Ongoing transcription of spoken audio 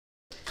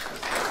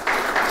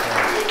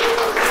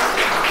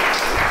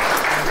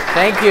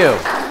Thank you.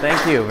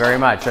 Thank you very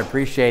much. I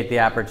appreciate the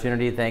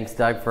opportunity. Thanks,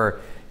 Doug,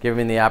 for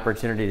giving me the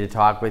opportunity to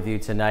talk with you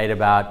tonight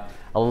about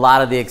a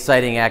lot of the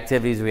exciting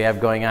activities we have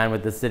going on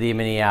with the City of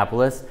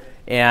Minneapolis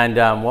and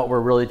what we're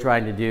really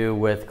trying to do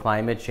with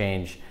climate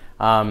change.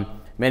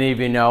 Many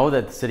of you know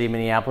that the City of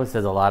Minneapolis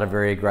has a lot of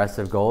very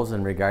aggressive goals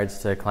in regards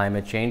to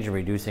climate change and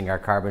reducing our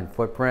carbon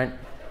footprint,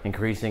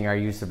 increasing our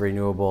use of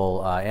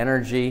renewable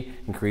energy,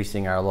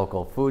 increasing our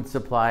local food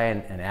supply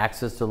and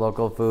access to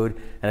local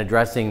food, and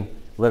addressing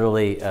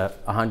literally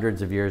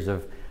hundreds of years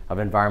of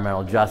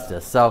environmental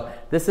justice. So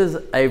this is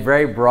a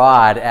very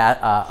broad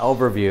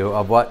overview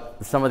of what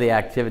some of the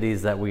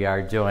activities that we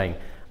are doing.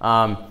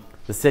 The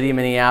City of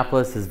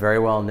Minneapolis is very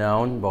well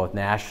known both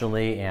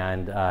nationally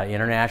and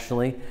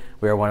internationally.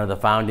 We are one of the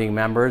founding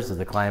members of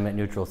the Climate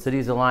Neutral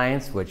Cities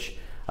Alliance, which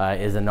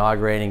is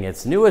inaugurating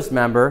its newest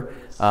member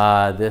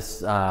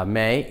this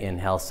May in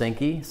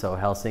Helsinki, so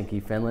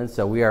Helsinki, Finland.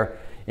 So we are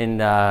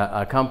in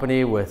a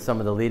company with some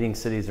of the leading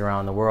cities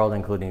around the world,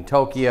 including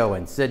Tokyo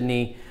and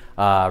Sydney,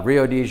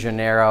 Rio de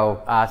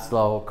Janeiro,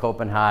 Oslo,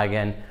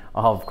 Copenhagen,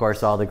 of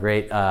course all the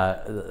great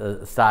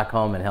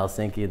Stockholm and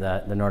Helsinki,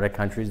 the Nordic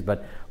countries,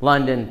 but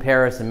London,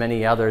 Paris, and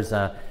many others,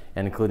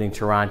 including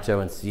Toronto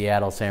and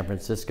Seattle, San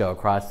Francisco,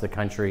 across the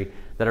country,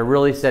 that are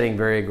really setting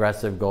very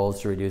aggressive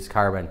goals to reduce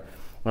carbon.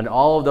 And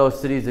all of those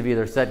cities have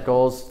either set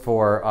goals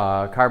for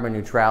carbon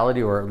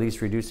neutrality or at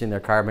least reducing their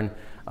carbon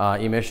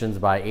emissions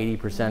by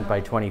 80% by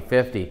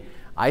 2050.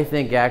 I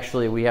think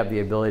actually we have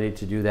the ability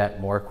to do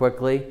that more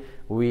quickly.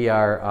 We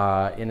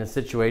are in a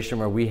situation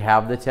where we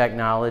have the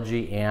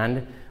technology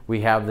and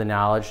we have the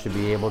knowledge to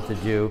be able to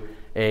do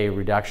a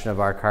reduction of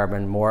our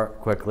carbon more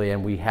quickly,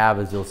 and we have,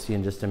 as you'll see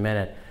in just a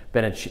minute,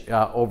 been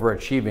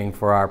overachieving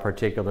for our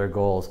particular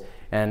goals.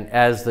 And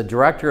as the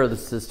director of the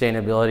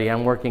sustainability,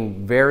 I'm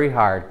working very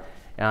hard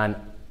on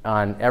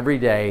every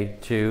day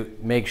to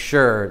make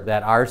sure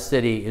that our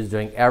city is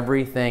doing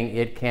everything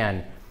it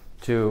can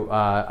to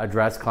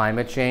address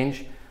climate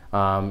change,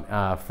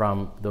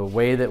 from the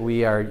way that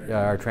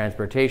our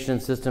transportation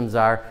systems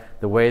are,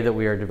 the way that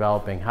we are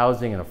developing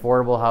housing and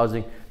affordable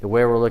housing, the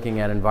way we're looking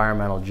at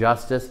environmental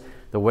justice,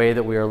 the way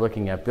that we are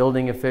looking at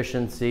building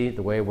efficiency,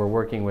 the way we're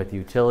working with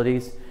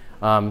utilities.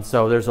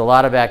 So there's a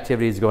lot of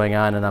activities going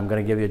on, and I'm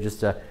going to give you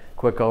just a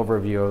quick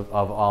overview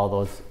of all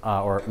those,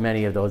 or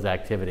many of those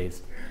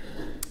activities.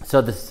 So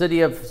the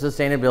City of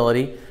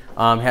Sustainability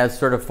has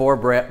sort of four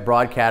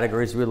broad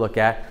categories we look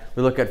at.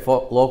 We look at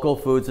local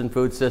foods and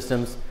food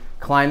systems,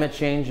 climate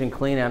change and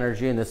clean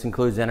energy, and this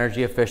includes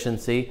energy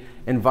efficiency,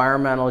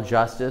 environmental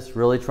justice,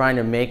 really trying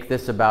to make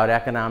this about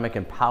economic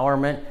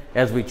empowerment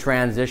as we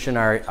transition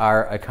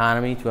our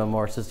economy to a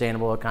more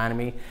sustainable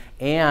economy,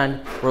 and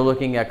we're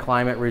looking at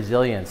climate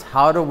resilience.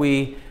 How do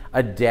we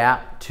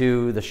adapt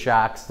to the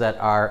shocks that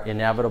are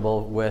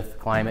inevitable with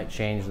climate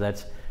change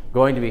that's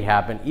going to be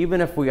happening?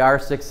 Even if we are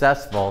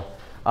successful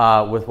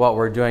with what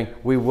we're doing,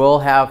 we will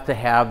have to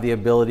have the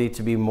ability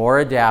to be more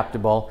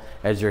adaptable.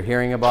 As you're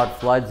hearing about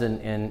floods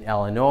in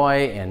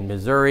Illinois and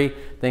Missouri,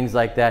 things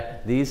like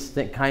that, these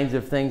kinds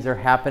of things are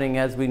happening,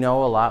 as we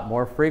know, a lot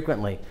more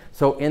frequently.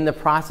 So in the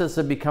process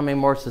of becoming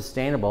more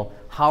sustainable,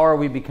 how are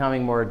we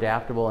becoming more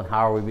adaptable and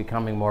how are we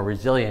becoming more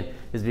resilient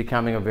is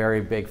becoming a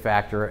very big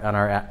factor in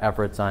our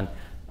efforts on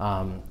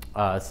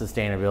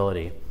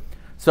sustainability.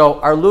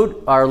 So our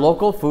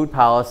local food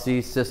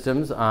policy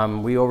systems,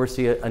 we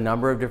oversee a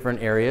number of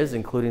different areas,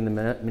 including the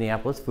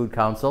Minneapolis Food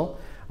Council,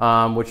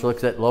 which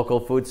looks at local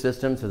food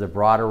systems with a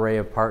broad array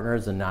of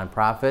partners and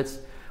nonprofits.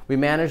 We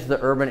manage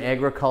the Urban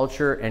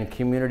Agriculture and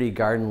Community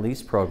Garden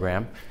Lease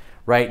Program.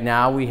 Right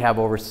now we have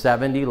over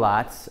 70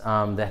 lots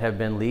that have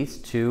been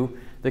leased to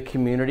the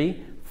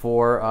community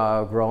for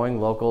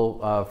growing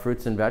local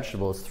fruits and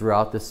vegetables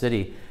throughout the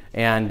city.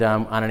 And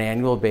on an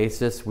annual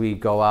basis, we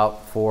go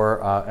out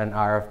for an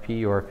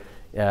RFP or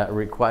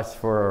request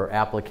for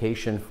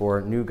application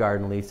for new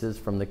garden leases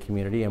from the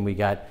community, and we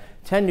got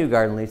 10 new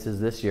garden leases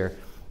this year.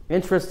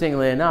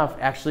 Interestingly enough,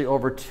 actually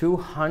over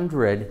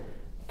 200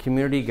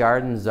 community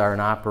gardens are in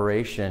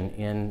operation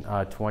in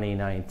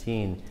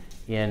 2019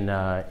 in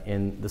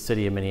the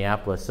City of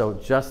Minneapolis. So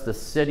just the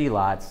city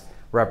lots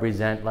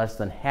represent less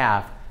than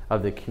half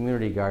of the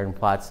community garden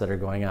plots that are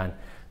going on.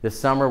 This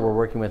summer, we're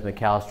working with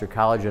McAllister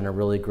College on a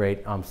really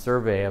great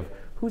survey of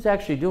who's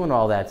actually doing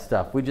all that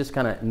stuff. We just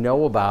kind of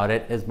know about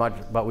it as much,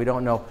 but we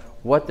don't know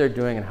what they're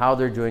doing and how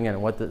they're doing it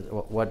and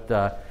what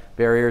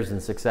barriers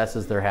and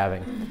successes they're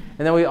having.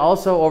 And then we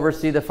also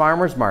oversee the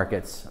farmers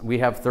markets. We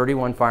have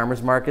 31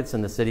 farmers markets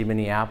in the City of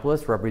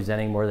Minneapolis,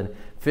 representing more than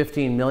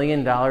 $15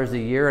 million a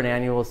year in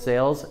annual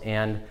sales,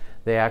 and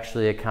they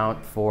actually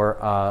account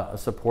for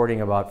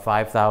supporting about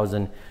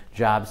 5,000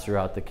 jobs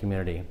throughout the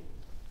community.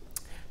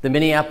 The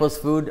Minneapolis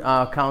Food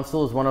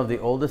Council is one of the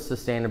oldest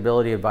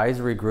sustainability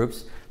advisory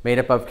groups, made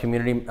up of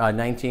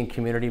 19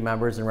 community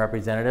members and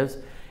representatives.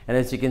 And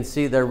as you can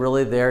see, they're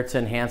really there to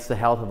enhance the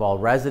health of all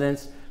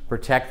residents,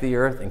 protect the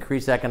earth,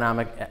 increase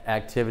economic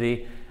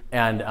activity,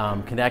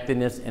 and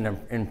connectedness, and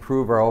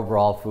improve our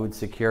overall food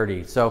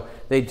security. So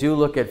they do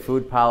look at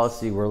food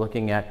policy. We're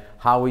looking at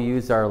how we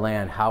use our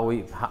land, how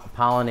we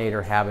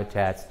pollinator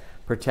habitats,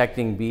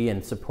 protecting bee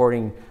and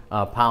supporting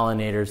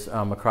pollinators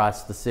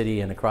across the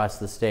city and across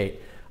the state.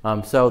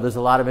 So there's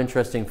a lot of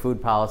interesting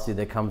food policy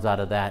that comes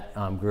out of that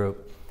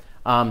group.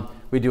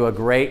 We do a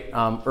great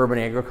urban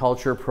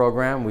agriculture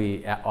program.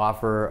 We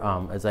offer,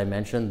 as I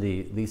mentioned,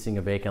 the leasing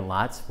of vacant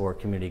lots for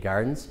community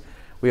gardens.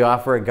 We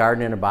offer a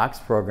garden in a box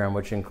program,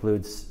 which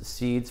includes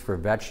seeds for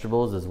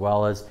vegetables as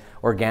well as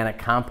organic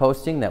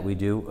composting that we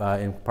do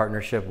in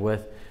partnership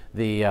with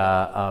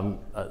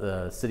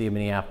the City of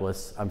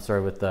Minneapolis,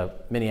 with the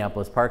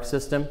Minneapolis Park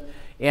System.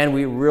 And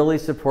we really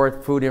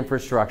support food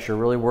infrastructure,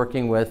 really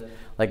working with,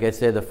 like I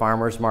say, the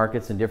farmers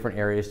markets in different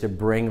areas to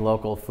bring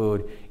local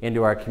food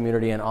into our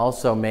community and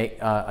also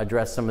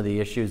address some of the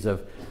issues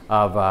of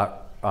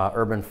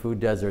urban food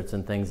deserts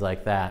and things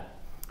like that.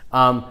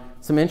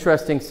 Some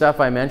interesting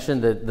stuff I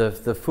mentioned, that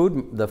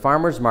the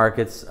farmers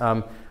markets,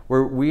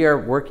 we are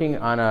working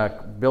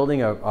on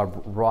building a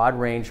broad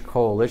range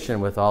coalition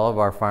with all of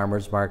our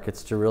farmers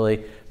markets to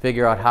really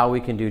figure out how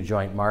we can do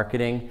joint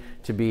marketing,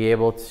 to be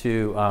able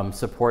to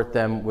support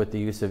them with the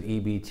use of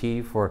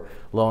EBT for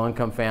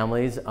low-income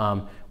families.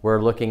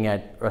 We're looking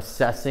at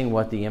assessing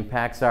what the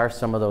impacts are.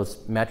 Some of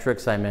those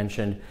metrics I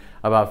mentioned,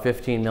 about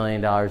 $15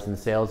 million in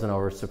sales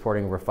and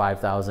supporting over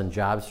 5,000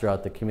 jobs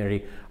throughout the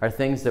community, are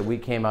things that we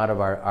came out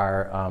of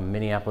our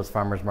Minneapolis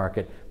Farmers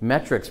Market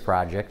Metrics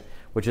project,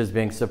 which is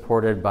being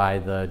supported by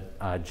the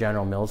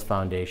General Mills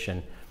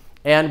Foundation.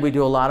 And we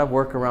do a lot of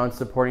work around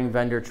supporting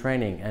vendor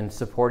training and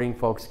supporting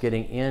folks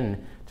getting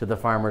in to the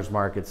farmers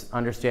markets,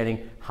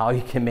 understanding how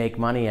you can make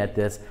money at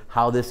this,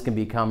 how this can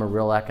become a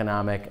real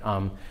economic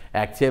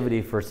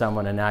activity for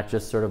someone and not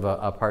just sort of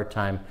a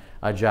part-time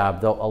job,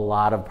 though a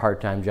lot of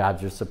part-time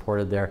jobs are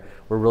supported there.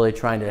 We're really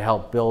trying to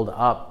help build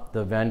up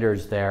the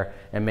vendors there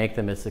and make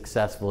them as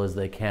successful as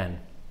they can.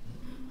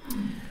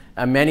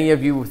 Many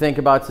of you think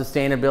about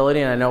sustainability,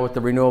 and I know with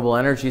the Renewable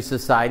Energy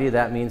Society,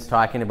 that means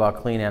talking about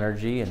clean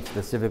energy and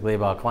specifically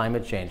about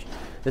climate change.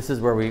 This is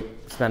where we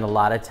spend a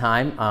lot of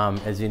time,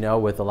 as you know,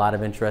 with a lot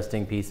of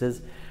interesting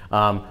pieces.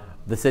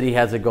 The city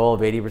has a goal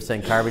of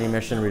 80% carbon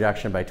emission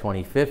reduction by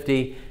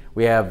 2050.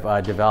 We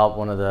have developed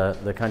one of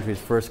the country's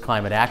first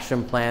climate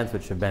action plans,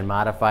 which have been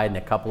modified in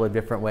a couple of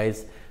different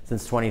ways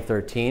since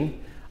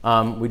 2013.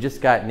 We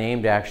just got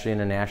named actually in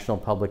a national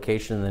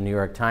publication in the New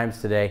York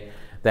Times today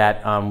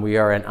that we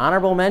are an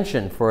honorable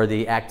mention for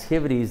the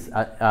activities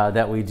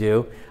that we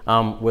do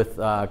with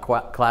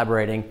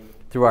collaborating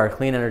through our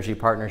clean energy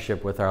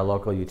partnership with our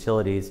local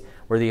utilities.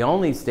 We're the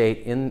only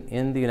state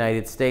in the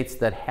United States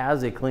that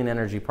has a clean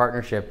energy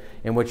partnership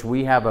in which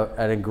we have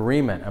an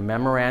agreement, a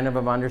memorandum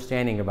of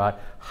understanding about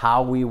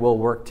how we will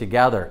work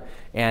together.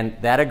 And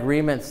that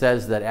agreement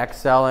says that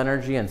Xcel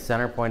Energy and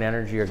CenterPoint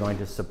Energy are going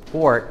to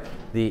support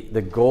the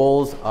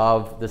goals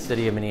of the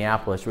City of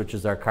Minneapolis, which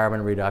is our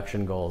carbon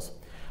reduction goals.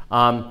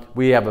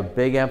 We have a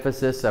big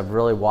emphasis of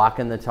really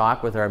walking the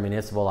talk with our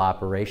municipal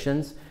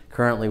operations.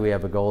 Currently, we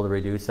have a goal to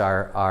reduce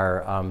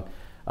our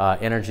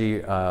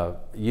energy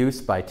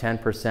use by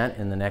 10%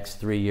 in the next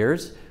 3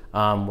 years.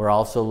 We're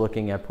also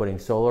looking at putting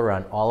solar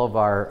on all of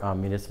our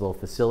municipal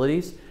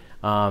facilities,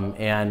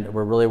 and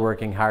we're really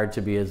working hard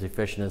to be as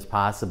efficient as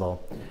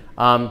possible.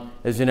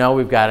 As you know,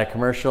 we've got a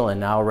commercial and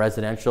now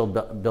residential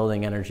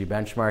building energy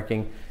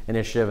benchmarking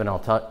initiative, and I'll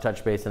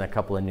touch base on a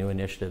couple of new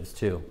initiatives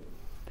too.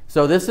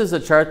 So this is a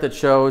chart that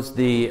shows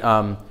the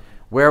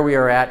where we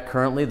are at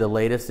currently. The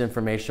latest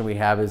information we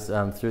have is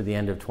through the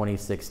end of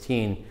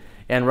 2016.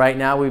 And right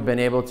now we've been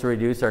able to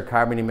reduce our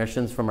carbon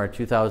emissions from our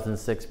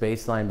 2006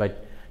 baseline by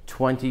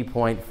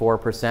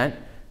 20.4%.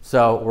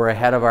 So we're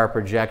ahead of our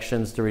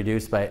projections to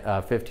reduce by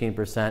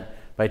 15%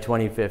 by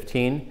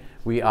 2015.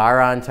 We are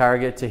on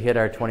target to hit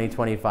our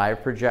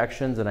 2025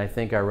 projections, and I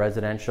think our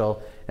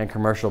residential and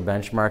commercial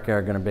benchmarking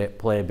are going to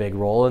play a big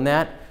role in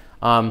that.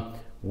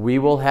 We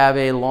will have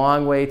a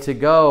long way to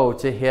go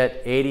to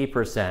hit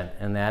 80%,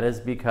 and that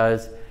is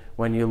because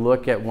when you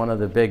look at one of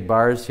the big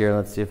bars here,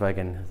 let's see if I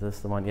can, is this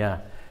the one? Yeah.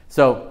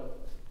 So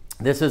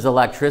this is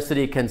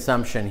electricity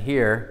consumption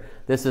here.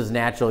 This is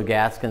natural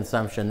gas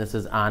consumption. This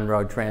is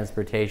on-road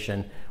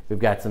transportation. We've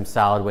got some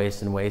solid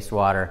waste and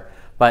wastewater.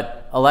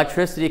 But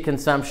electricity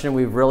consumption,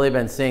 we've really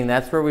been seeing,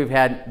 that's where we've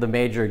had the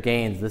major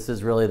gains. This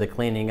is really the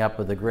cleaning up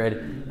of the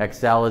grid.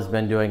 Xcel has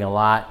been doing a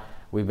lot.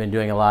 We've been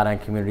doing a lot on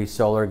community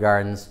solar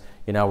gardens.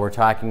 You know, we're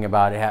talking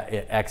about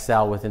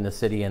Xcel within the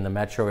city and the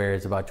metro area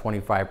is about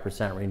 25%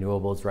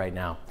 renewables right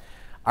now.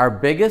 Our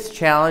biggest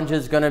challenge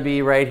is going to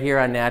be right here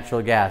on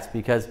natural gas,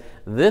 because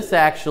this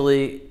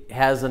actually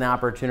has an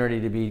opportunity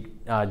to be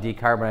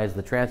decarbonized.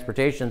 The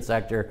transportation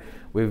sector,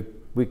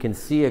 we can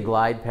see a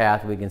glide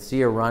path, we can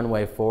see a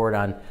runway forward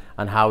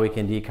on how we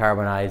can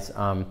decarbonize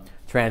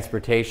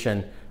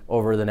transportation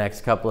over the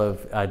next couple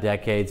of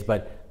decades,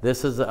 but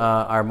this is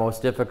our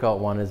most difficult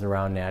one, is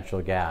around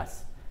natural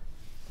gas.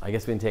 I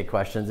guess we can take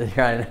questions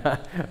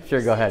here.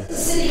 Sure, go ahead.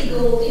 City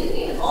goal, do you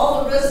mean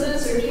all the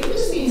residents, or do you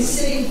just mean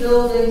city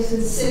buildings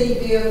and city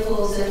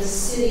vehicles and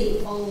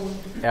city-owned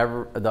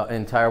the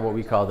entire, what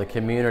we call the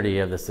community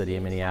of the city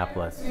of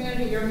Minneapolis.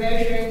 Community, you're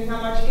measuring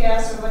how much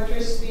gas and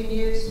electricity being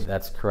used?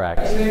 That's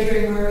correct. You're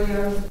measuring where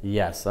you are?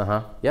 Yes,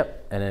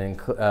 yep. And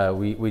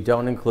we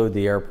don't include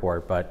the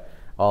airport, but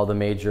all the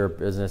major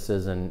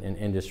businesses and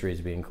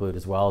industries we include,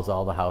 as well as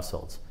all the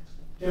households.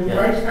 Jim,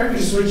 are you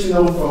switching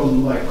over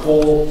from like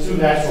coal to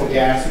natural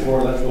gas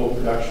for electrical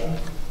production?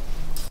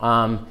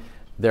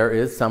 There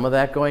is some of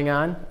that going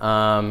on,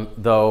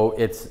 though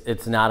it's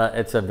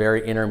a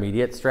very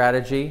intermediate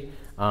strategy,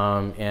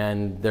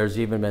 and there's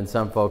even been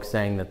some folks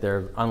saying that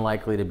there's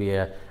unlikely to be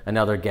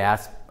another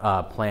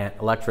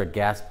electric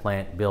gas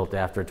plant built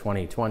after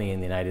 2020 in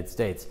the United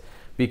States,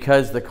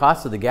 because the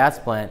cost of the gas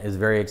plant is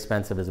very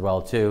expensive as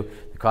well too.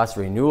 The cost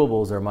of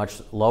renewables are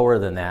much lower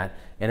than that,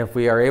 and if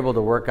we are able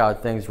to work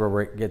out things where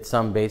we get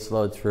some base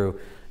load through,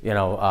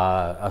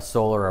 a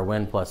solar or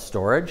wind plus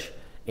storage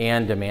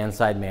and demand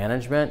side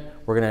management,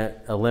 we're going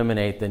to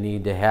eliminate the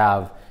need to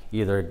have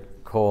either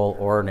coal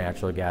or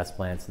natural gas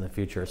plants in the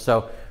future.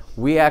 So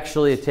we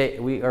actually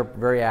we are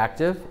very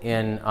active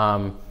in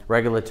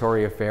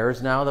regulatory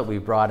affairs now that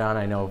we've brought on.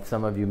 I know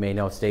some of you may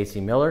know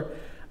Stacy Miller,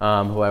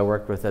 who I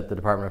worked with at the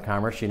Department of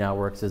Commerce. She now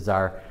works as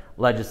our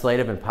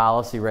legislative and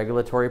policy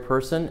regulatory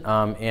person,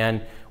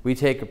 and we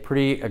take a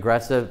pretty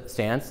aggressive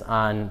stance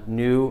on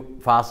new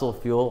fossil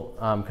fuel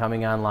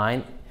coming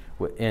online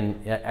in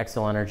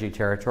Xcel Energy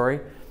territory.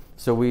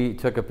 So we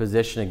took a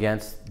position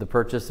against the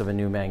purchase of a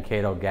new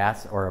Mankato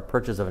gas, or a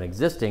purchase of an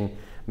existing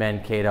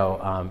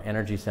Mankato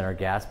Energy Center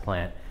gas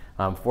plant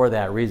for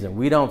that reason.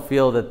 We don't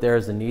feel that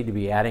there's a need to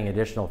be adding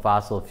additional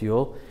fossil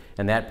fuel,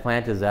 and that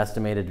plant is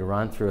estimated to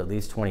run through at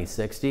least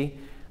 2060,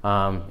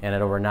 and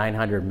at over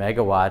 900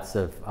 megawatts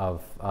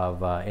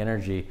of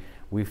energy.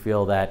 We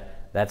feel that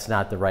that's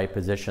not the right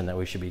position that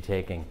we should be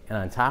taking. And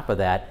on top of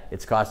that,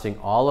 it's costing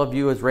all of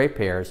you as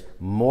ratepayers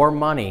more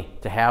money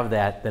to have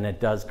that than it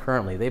does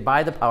currently. They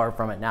buy the power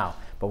from it now,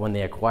 but when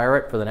they acquire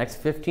it for the next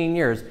 15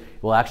 years, it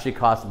will actually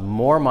cost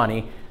more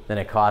money than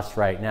it costs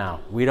right now.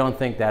 We don't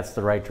think that's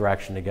the right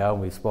direction to go,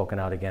 and we've spoken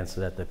out against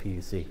it at the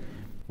PUC.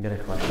 Got a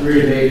question?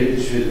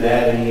 Related to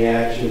that, any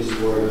actions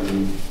for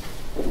the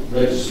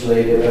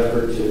legislative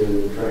effort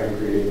to try and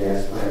create a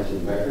gas plant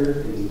in Becker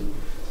in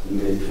the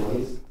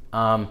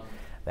mid-20s?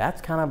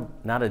 That's kind of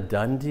not a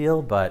done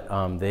deal, but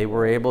they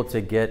were able to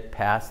get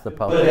past the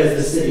public. But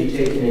has the city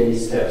taken any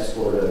steps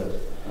for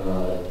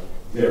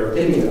their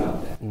opinion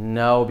about that?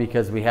 No,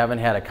 because we haven't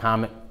had a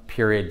comment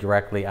period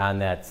directly on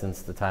that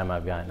since the time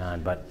I've gotten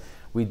on. But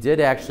we did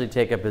actually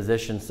take a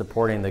position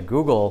supporting the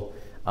Google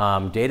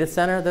data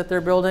center that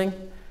they're building,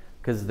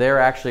 because they're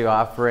actually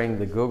offering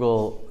the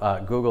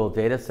Google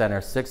data center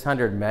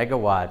 600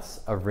 megawatts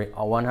of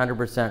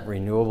 100%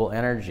 renewable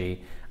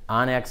energy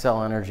on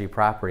Xcel Energy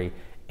property.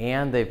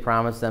 And they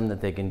promised them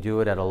that they can do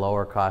it at a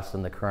lower cost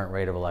than the current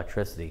rate of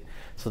electricity.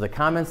 So the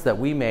comments that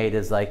we made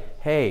is like,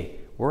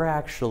 hey, we're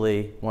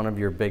actually one of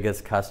your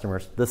biggest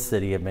customers, the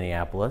city of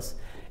Minneapolis,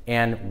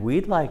 and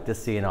we'd like to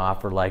see an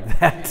offer like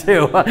that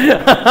too.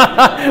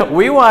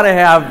 We want to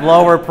have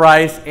lower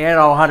price and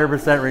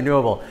 100%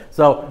 renewable.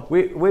 So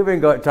we've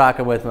been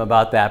talking with them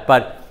about that.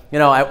 But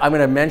I'm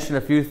going to mention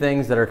a few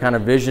things that are kind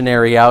of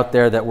visionary out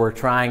there that we're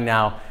trying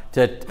now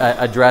to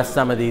address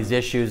some of these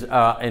issues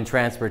in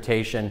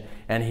transportation.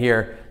 And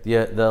here,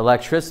 the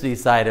electricity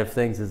side of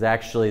things is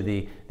actually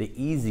the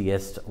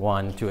easiest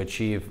one to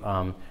achieve,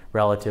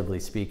 relatively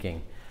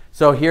speaking.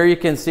 So here you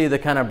can see the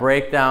kind of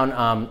breakdown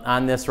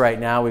on this right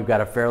now. We've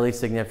got a fairly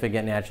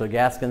significant natural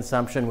gas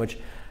consumption, which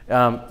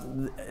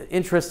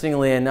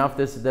interestingly enough,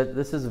 this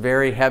is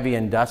very heavy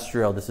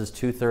industrial. This is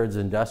 2/3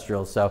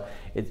 industrial. So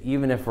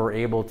even if we're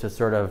able to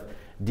sort of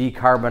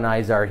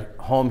decarbonize our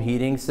home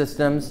heating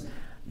systems,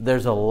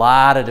 there's a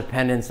lot of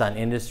dependence on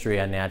industry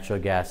on natural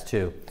gas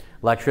too.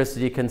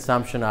 Electricity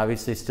consumption,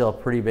 obviously still a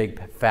pretty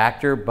big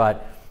factor,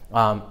 but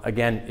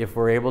again, if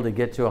we're able to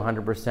get to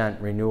 100%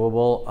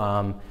 renewable,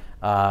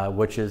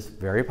 which is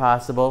very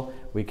possible,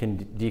 we can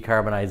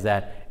decarbonize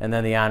that. And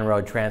then the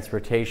on-road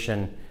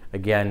transportation,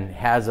 again,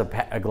 has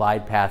a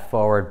glide path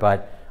forward,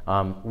 but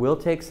we'll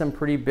take some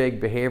pretty big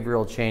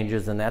behavioral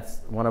changes, and that's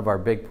one of our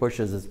big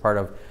pushes as part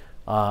of,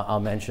 I'll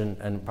mention,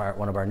 and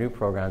one of our new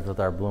programs with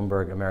our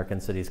Bloomberg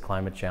American Cities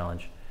Climate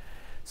Challenge.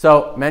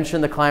 So,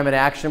 mentioned the Climate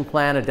Action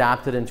Plan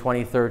adopted in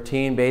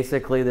 2013.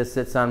 Basically, this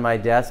sits on my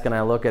desk, and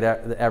I look at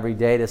it every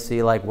day to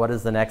see, like, what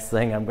is the next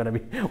thing I'm going to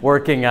be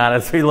working on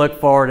as we look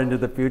forward into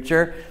the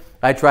future.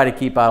 I try to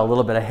keep out a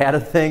little bit ahead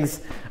of things,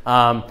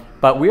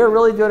 but we are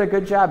really doing a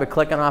good job at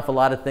clicking off a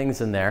lot of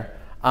things in there.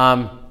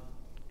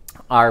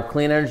 Our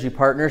Clean Energy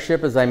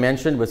Partnership, as I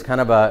mentioned, was kind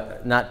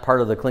of not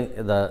part of the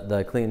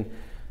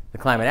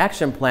Climate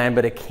Action Plan,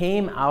 but it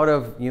came out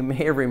of, you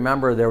may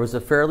remember, there was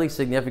a fairly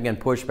significant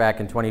push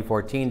back in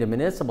 2014 to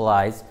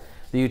municipalize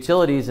the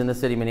utilities in the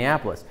city of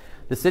Minneapolis.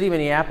 the city of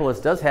Minneapolis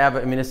does have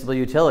a municipal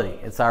utility.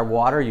 It's our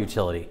water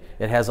utility.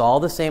 It has all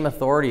the same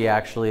authority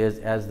actually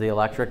as the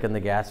electric and the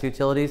gas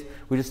utilities.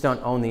 We just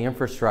don't own the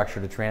infrastructure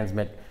to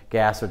transmit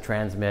gas or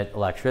transmit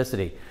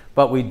electricity.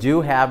 But we do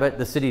have it.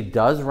 The city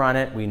does run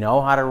it. We know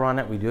how to run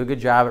it. We do a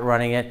good job at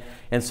running it.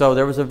 And so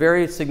there was a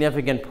very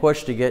significant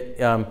push to get,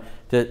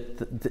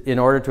 in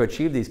order to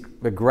achieve these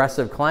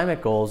aggressive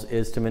climate goals,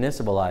 is to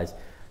municipalize.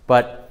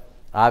 But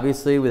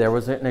obviously, there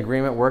was an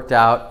agreement worked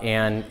out,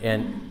 and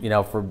you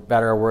know, for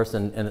better or worse,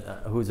 and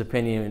whose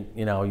opinion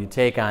you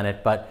take on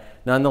it. But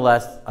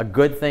nonetheless, a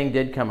good thing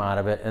did come out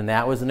of it, and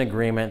that was an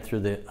agreement through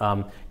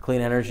the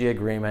Clean Energy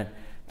Agreement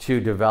to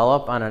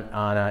develop on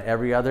a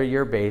every other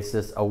year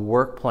basis a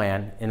work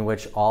plan in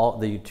which all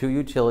the 2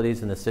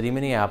 utilities in the city of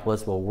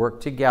Minneapolis will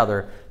work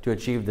together to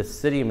achieve the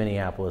city of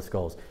Minneapolis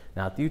goals,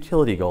 not the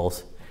utility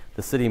goals,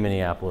 the city of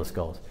Minneapolis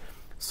goals.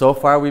 So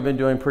far, we've been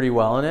doing pretty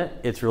well in it.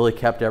 It's really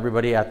kept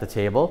everybody at the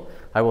table.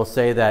 I will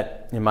say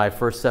that in my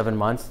first 7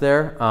 months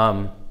there,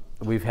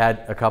 we've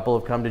had a couple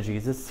of come to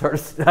Jesus sort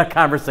of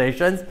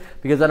conversations,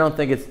 because I don't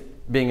think it's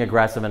being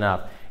aggressive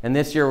enough. And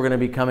this year, we're going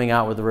to be coming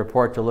out with a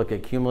report to look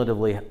at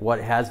cumulatively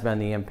what has been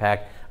the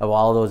impact of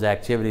all of those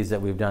activities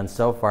that we've done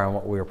so far and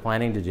what we are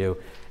planning to do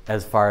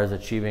as far as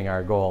achieving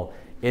our goal.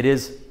 It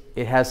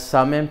has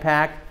some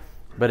impact,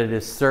 but it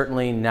is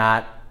certainly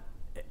not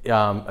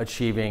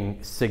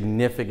achieving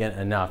significant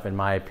enough, in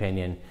my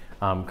opinion,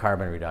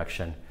 carbon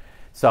reduction.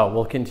 So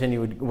we'll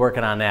continue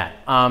working on that.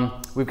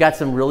 We've got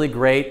some really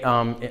great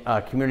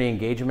community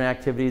engagement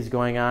activities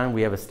going on.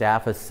 We have a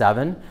staff of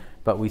 7,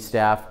 but we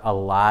staff a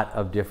lot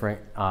of different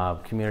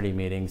community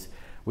meetings.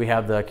 We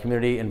have the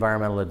Community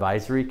Environmental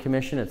Advisory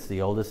Commission. It's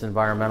the oldest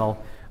environmental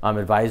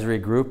advisory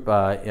group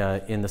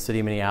in the city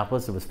of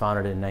Minneapolis. It was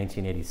founded in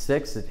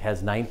 1986. It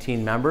has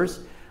 19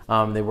 members.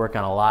 They work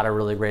on a lot of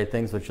really great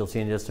things, which you'll see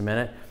in just a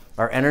minute.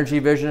 Our Energy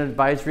Vision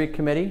Advisory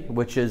Committee,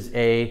 which is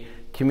a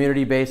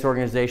community-based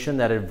organization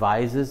that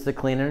advises the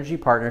Clean Energy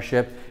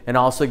Partnership and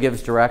also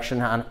gives direction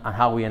on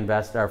how we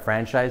invest our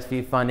franchise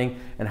fee funding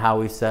and how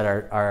we set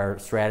our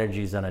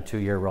strategies on a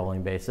 2-year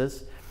rolling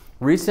basis.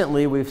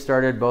 Recently, we've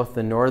started both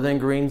the Northern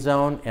Green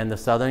Zone and the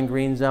Southern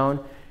Green Zone,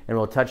 and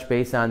we'll touch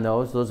base on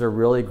those. Those are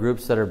really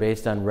groups that are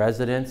based on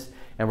residents,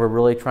 and we're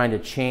really trying to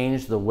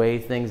change the way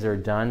things are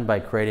done by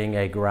creating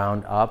a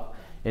ground-up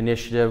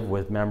initiative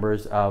with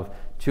members of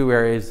 2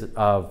 areas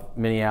of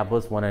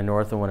Minneapolis, one in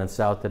north and one in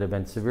south, that have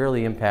been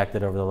severely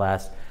impacted over the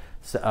last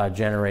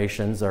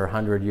generations or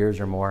 100 years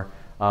or more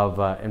of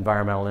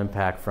environmental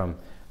impact from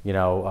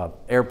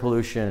air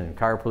pollution and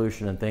car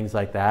pollution and things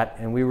like that.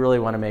 And we really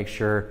want to make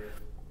sure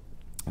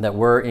that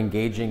we're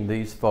engaging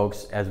these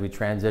folks as we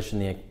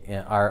transition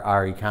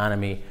our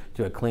economy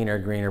to a cleaner,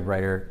 greener,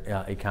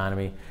 brighter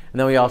economy. And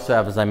then we also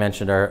have, as I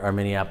mentioned, our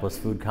Minneapolis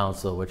Food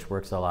Council, which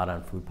works a lot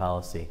on food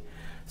policy.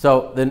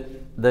 So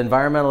the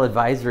Environmental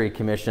Advisory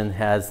Commission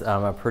has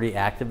a pretty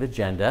active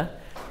agenda.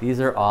 These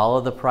are all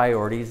of the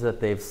priorities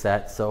that they've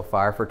set so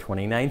far for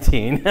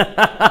 2019. They're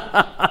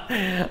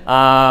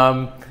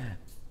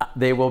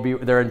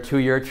in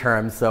 2-year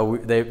terms, so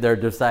they're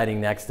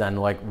deciding next on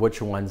which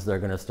ones they're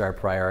going to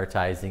start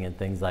prioritizing and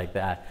things like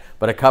that.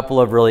 But a couple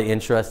of really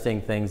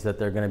interesting things that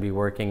they're going to be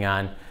working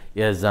on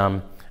is they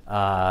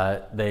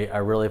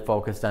are really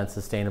focused on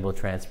sustainable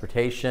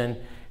transportation,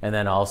 and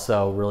then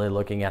also really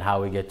looking at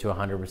how we get to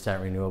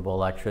 100% renewable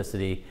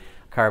electricity,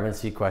 carbon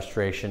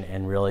sequestration,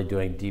 and really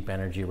doing deep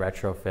energy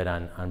retrofit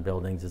on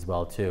buildings as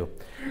well too.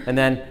 And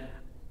then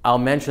I'll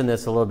mention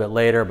this a little bit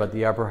later, but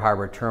the Upper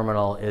Harbor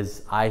Terminal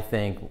is, I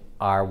think,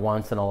 our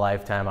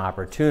once-in-a-lifetime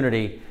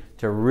opportunity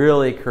to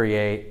really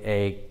create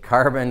a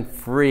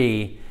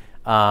carbon-free,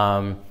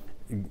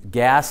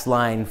 gas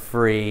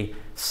line-free,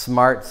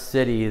 smart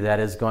city that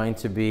is going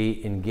to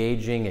be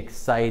engaging,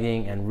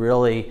 exciting, and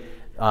really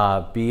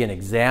be an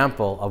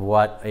example of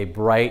what a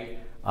bright,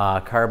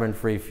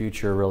 carbon-free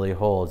future really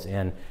holds.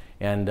 And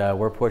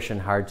we're pushing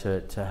hard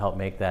to help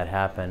make that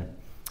happen.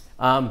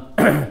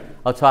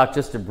 I'll talk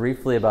just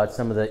briefly about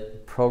some of the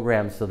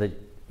programs so that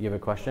you have a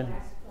question?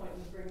 Last point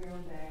was bring your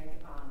own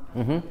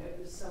bag.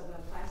 So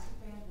the plastic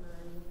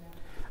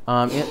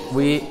ban,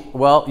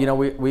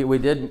 we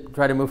did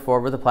try to move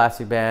forward with the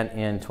plastic ban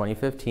in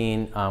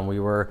 2015. We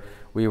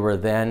were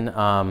then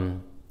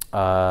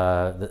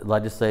the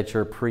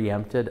legislature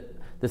preempted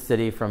the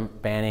city from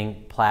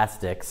banning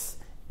plastics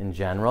in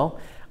general,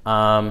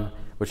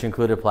 which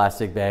included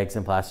plastic bags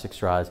and plastic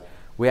straws.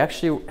 We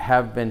actually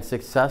have been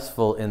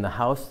successful in the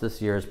House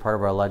this year as part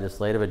of our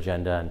legislative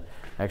agenda, and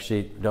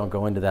actually don't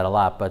go into that a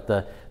lot, but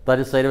the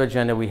legislative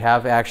agenda, we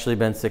have actually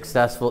been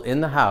successful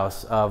in the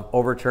House of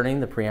overturning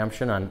the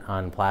preemption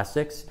on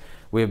plastics.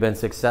 We have been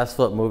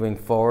successful at moving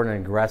forward an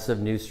aggressive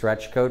new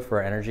stretch code for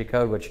our energy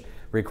code, which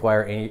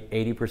require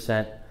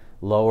 80%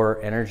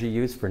 lower energy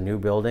use for new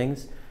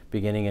buildings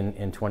beginning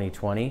in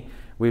 2020.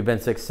 We've been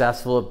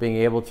successful at being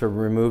able to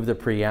remove the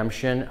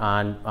preemption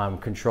on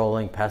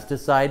controlling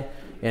pesticide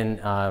in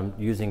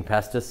using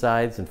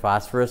pesticides and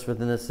phosphorus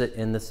within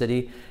in the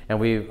city, and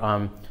we've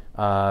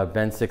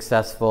been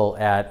successful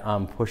at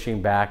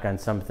pushing back on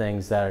some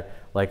things that are,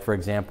 like for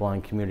example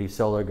on community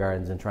solar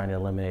gardens, and trying to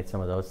eliminate some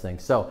of those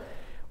things. So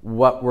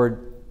what we're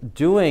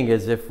doing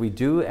is, if we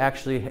do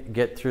actually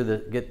get through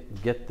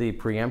get the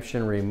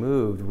preemption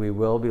removed, we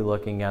will be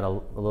looking at a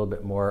little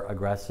bit more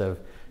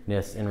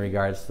aggressiveness in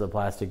regards to the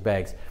plastic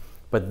bags.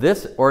 But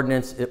this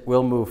ordinance, it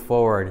will move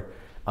forward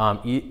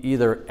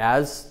either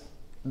as,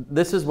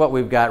 this is what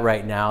we've got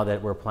right now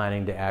that we're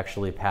planning to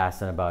actually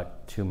pass in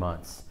about 2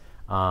 months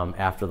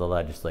after the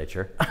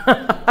legislature.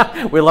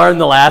 We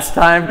learned the last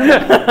time.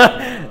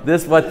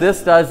 What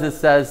this does is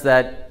says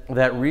that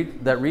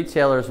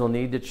retailers will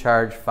need to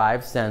charge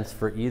 5 cents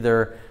for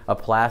either a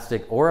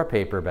plastic or a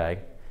paper bag.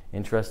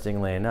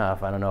 Interestingly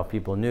enough, I don't know if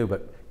people knew,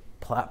 but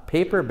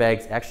paper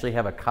bags actually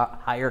have a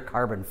higher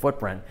carbon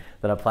footprint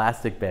than a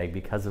plastic bag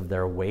because of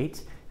their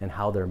weight and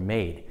how they're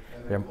made.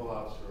 And the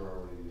co-ops are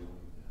already doing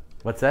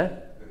that. What's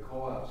that? The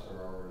co-ops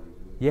are already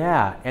doing that.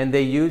 Yeah, and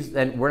they use,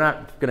 and we're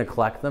not going to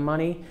collect the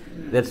money.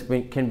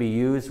 Can be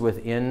used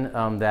within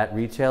that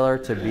retailer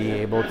to be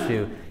able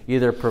to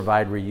either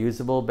provide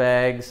reusable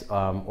bags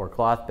or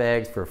cloth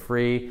bags for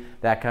free,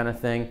 that kind of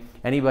thing.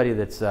 Anybody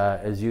that's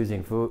is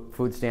using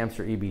food stamps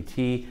or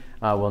EBT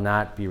will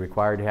not be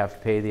required to have to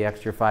pay the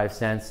extra 5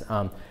 cents.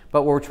 But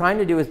what we're trying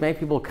to do is make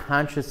people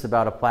conscious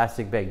about a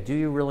plastic bag. Do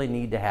you really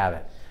need to have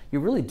it? You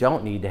really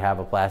don't need to have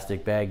a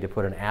plastic bag to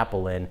put an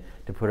apple in,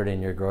 to put it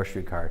in your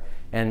grocery cart.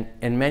 And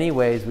in many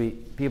ways,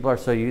 people are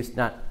so used,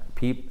 that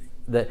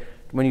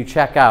when you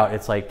check out,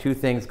 it's like 2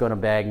 things go in a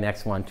bag,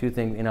 next one, 2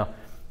 things, you know.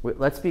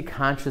 Let's be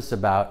conscious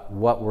about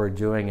what we're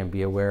doing and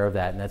be aware of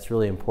that, and that's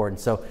really important.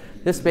 So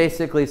this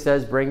basically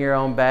says bring your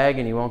own bag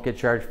and you won't get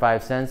charged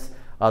 5 cents.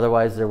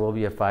 Otherwise, there will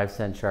be a 5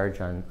 cent charge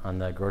on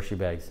the grocery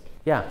bags.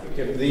 Yeah?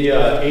 Okay, the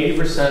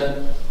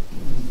 80%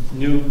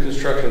 new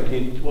construction,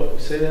 can you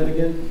say that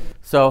again?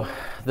 So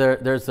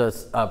there's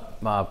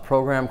a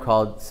program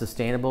called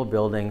Sustainable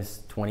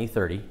Buildings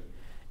 2030.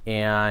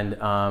 And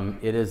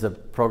it is a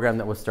program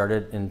that was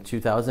started in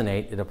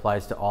 2008. It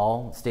applies to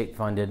all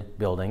state-funded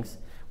buildings.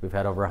 We've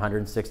had over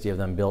 160 of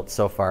them built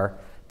so far,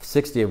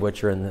 60 of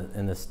which are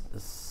in the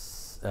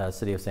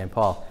city of St.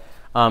 Paul.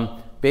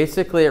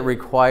 Basically, it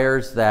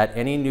requires that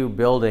any new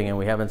building, and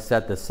we haven't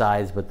set the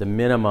size, but the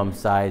minimum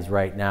size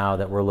right now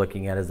that we're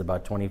looking at is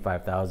about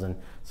 25,000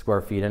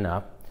 square feet and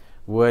up,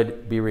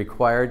 would be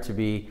required to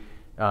be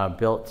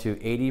built to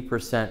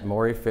 80%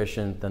 more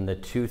efficient than the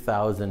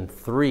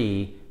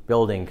 2003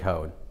 building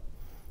code.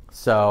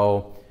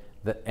 So,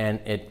 and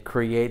it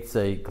creates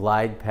a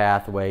glide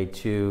pathway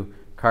to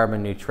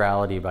carbon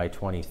neutrality by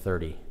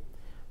 2030.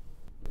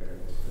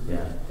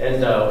 Yeah.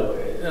 And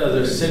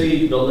there's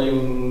city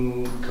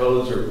building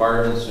codes or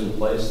requirements in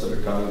place that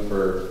are coming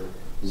for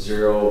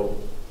 0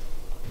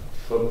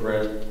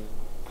 footprint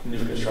new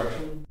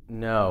construction?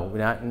 No,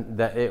 not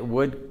that. It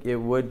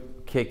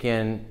would kick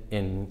in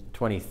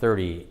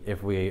 2030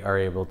 if we are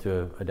able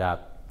to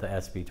adopt the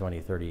SB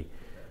 2030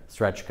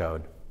 stretch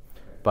code.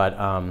 But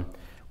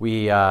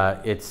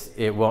it's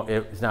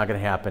not going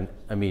to happen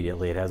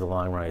immediately. It has a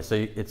long runway. So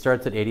it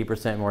starts at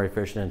 80% more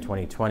efficient in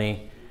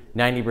 2020,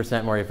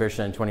 90% more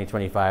efficient in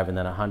 2025, and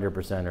then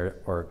 100%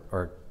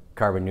 or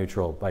carbon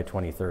neutral by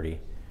 2030.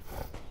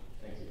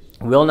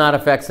 Will not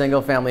affect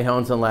single-family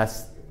homes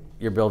unless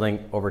you're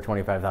building over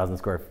 25,000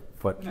 square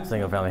foot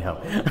single-family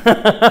home.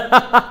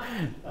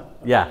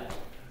 Yeah.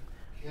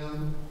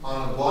 Ken,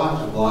 on a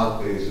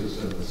block-to-block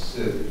basis in the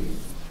city,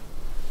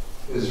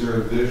 is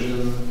there a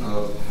vision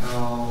of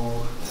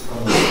how,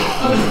 from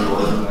the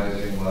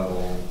organizing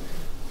level,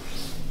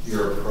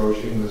 you're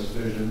approaching this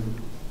vision?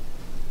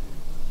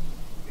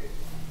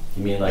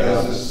 You mean like?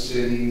 Does the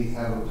city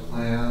have a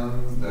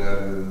plan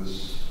that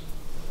is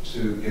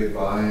to get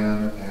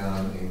buy-in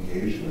and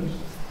engagement?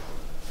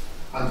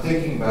 I'm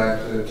thinking back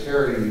to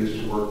Terry, who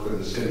used to work for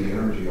the city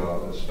energy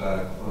office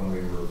back when we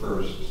were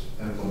first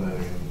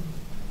implementing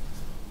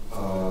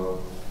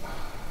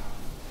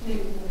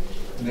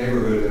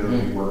neighborhood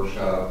energy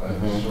workshop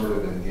and sort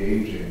of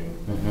engaging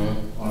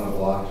on a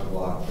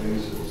block-to-block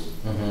basis.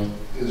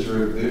 Is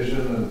there a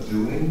vision of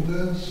doing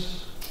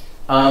this?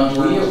 Or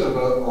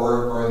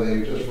are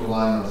they just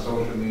relying on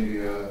social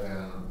media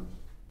and?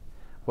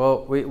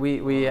 Well,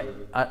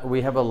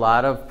 we have a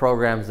lot of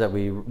programs that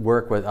we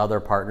work with other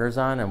partners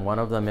on, and one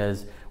of them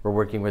is we're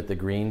working with the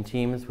Green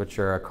Teams, which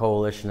are a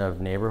coalition of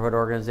neighborhood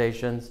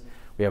organizations.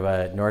 We have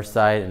a north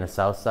side and a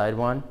south side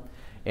one.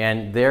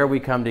 And there we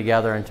come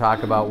together and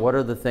talk about what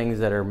are the things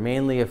that are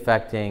mainly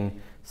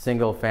affecting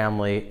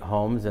single-family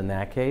homes in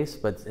that case,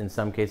 but in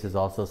some cases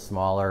also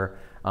smaller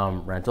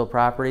rental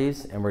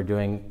properties. And we're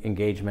doing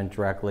engagement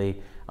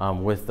directly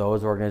with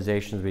those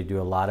organizations. We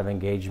do a lot of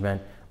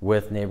engagement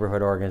with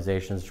neighborhood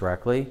organizations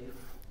directly.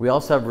 We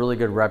also have really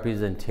good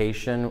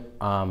representation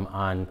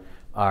on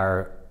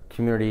our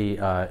Community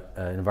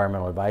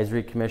Environmental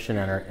Advisory Commission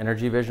and our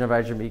Energy Vision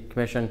Advisory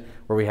Commission,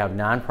 where we have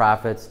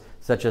nonprofits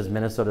such as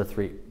Minnesota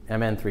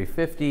MN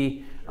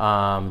 350,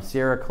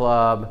 Sierra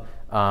Club,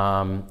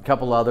 a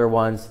couple other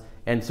ones,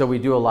 And so we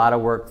do a lot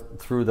of work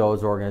through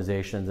those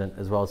organizations, and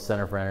as well as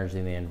Center for Energy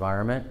and the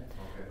Environment.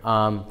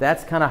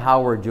 That's kind of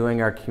how we're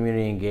doing our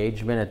community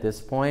engagement at this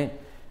point.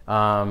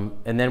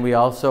 And then we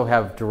also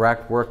have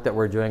direct work that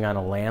we're doing on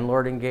a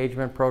landlord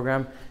engagement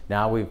program.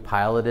 Now we've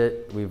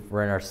piloted,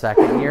 we're in our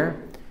second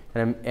year,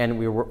 and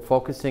we were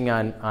focusing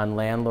on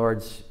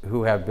landlords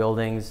who have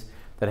buildings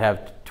that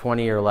have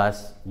 20 or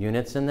less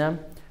units in them,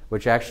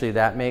 which actually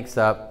that makes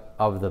up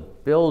of the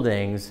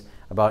buildings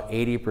about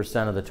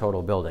 80% of the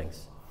total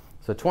buildings.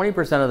 So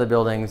 20% of the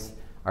buildings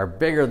are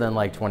bigger than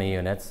like 20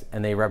 units,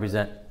 and they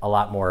represent a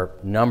lot more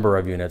number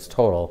of units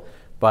total.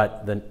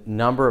 But the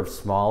number of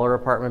smaller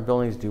apartment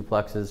buildings,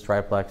 duplexes,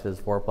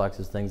 triplexes,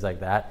 fourplexes, things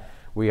like that,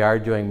 we are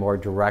doing more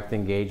direct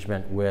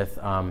engagement with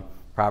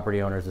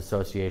property owners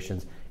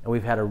associations, and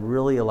we've had a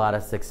lot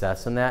of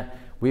success in that.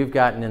 We've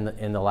gotten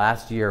in the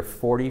last year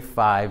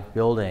 45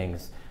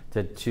 buildings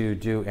to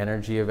do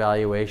energy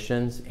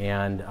evaluations,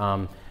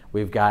 and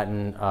we've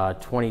gotten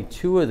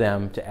 22 of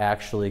them to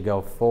actually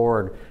go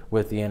forward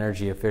with the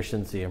energy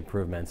efficiency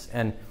improvements.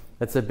 And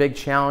that's a big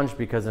challenge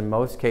because in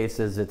most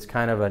cases it's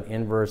kind of an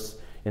inverse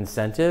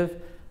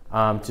incentive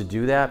to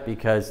do that,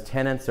 because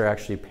tenants are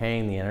actually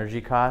paying the energy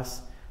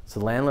costs. So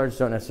landlords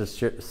don't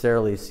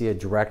necessarily see a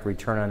direct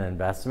return on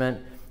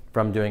investment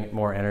from doing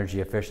more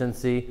energy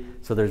efficiency.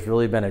 So there's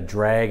really been a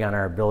drag on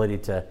our ability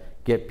to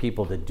get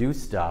people to do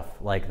stuff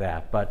like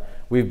that. But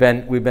we've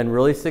been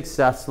really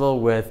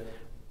successful with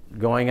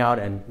going out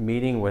and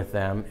meeting with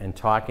them and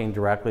talking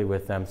directly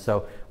with them.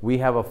 So we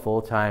have a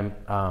full-time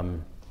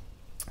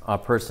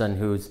person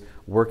who's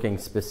working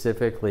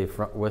specifically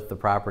with the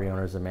Property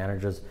Owners and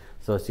Managers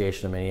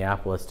Association of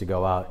Minneapolis to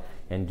go out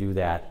and do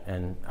that,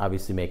 and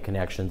obviously make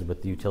connections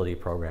with the utility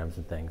programs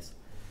and things.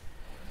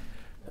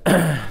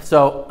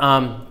 So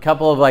a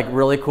couple of like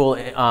really cool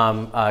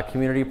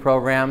community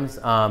programs.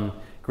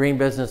 Green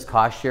Business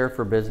Cost Share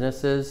for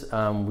businesses.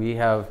 We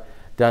have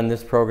done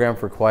this program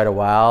for quite a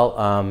while.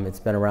 It's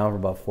been around for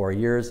about 4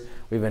 years.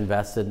 We've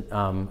invested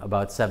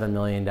about $7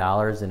 million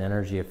in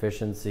energy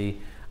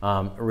efficiency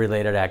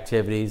related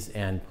activities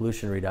and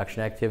pollution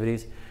reduction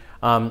activities.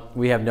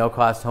 We have no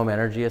cost home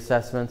energy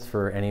assessments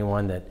for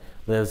anyone that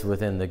lives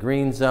within the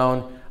green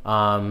zone,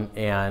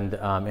 and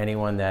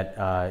anyone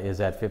that is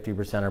at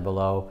 50% or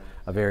below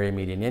of area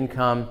median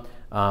income.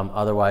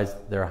 Otherwise,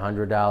 they're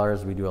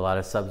 $100. We do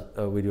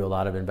a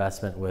lot of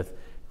investment with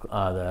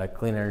the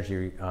clean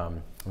energy.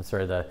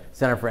 The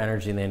Center for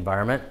Energy and the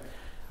Environment.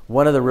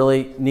 One of the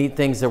really neat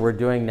things that we're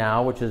doing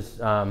now, which is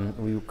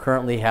we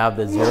currently have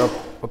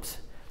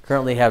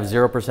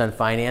 0%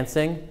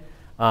 financing.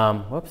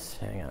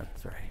 Hang on,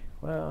 sorry.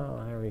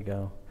 Well, there we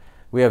go.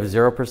 We have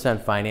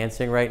 0%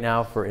 financing right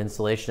now for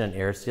insulation and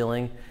air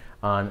sealing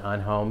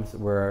on homes.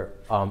 We're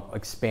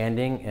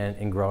expanding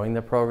and growing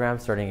the program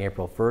starting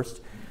April 1st.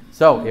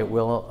 So it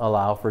will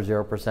allow for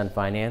 0%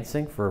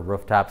 financing for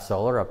rooftop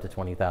solar up to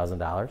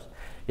 $20,000.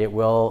 It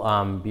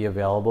will be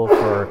available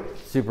for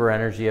super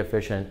energy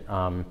efficient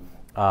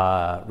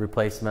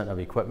replacement of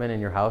equipment in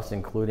your house,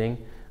 including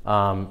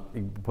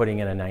putting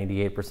in a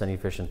 98%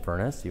 efficient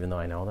furnace, even though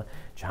I know that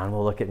John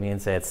will look at me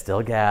and say it's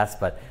still gas,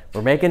 but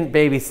we're making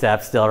baby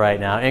steps still right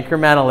now.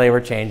 Incrementally,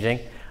 we're changing.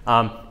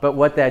 But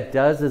what that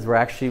does is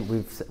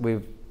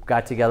we've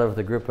got together with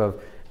a group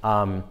of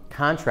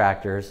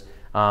contractors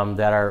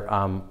that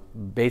are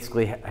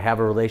basically have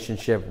a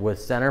relationship with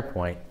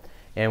CenterPoint,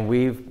 and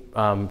we've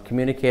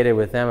communicated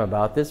with them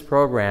about this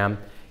program.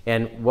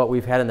 And what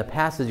we've had in the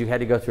past is you had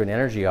to go through an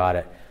energy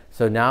audit.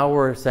 So now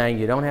we're saying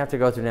you don't have to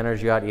go through an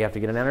energy audit, you have to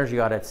get an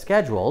energy audit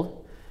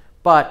scheduled.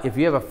 But if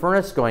you have a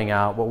furnace going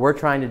out, what we're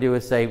trying to do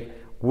is say,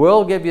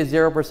 we'll give you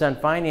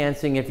 0%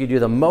 financing if you do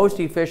the most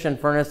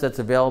efficient furnace that's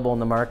available in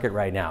the market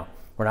right now.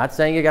 We're not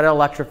saying you got to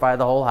electrify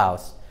the whole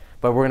house,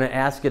 but we're going to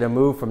ask you to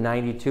move from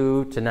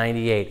 92 to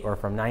 98 or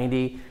from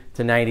 90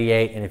 to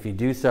 98, and if you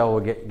do so,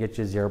 we'll get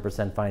you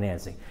 0%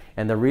 financing.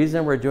 And the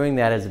reason we're doing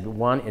that is,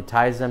 one, it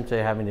ties them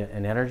to having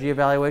an energy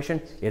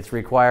evaluation. It's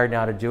required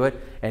now to do it.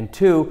 And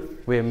two,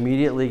 we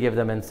immediately give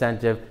them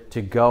incentive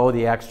to go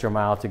the extra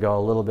mile, to go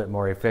a little bit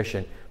more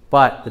efficient.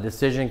 But the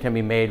decision can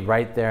be made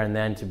right there and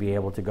then to be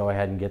able to go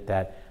ahead and get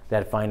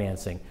that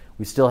financing.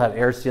 We still have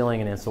air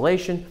sealing and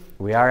insulation.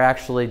 We are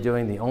actually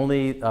doing the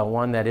only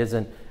one that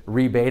isn't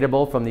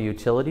rebatable from the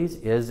utilities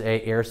is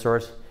a air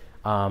source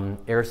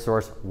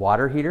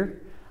water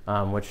heater,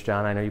 which,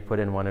 John, I know you put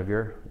in one of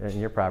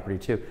your property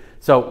too.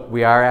 So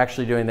we are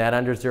actually doing that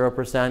under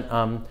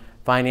 0%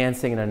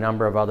 financing, and a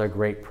number of other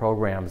great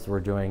programs we're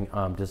doing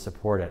to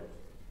support it.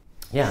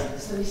 Yeah.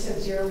 So you said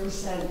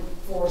 0%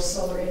 for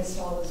solar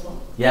install as well?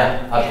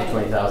 Yeah, up to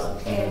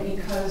 20,000. And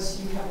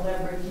because you have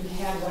leverage, you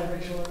had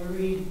leverage when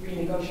we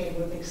renegotiated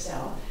with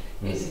Excel.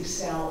 Is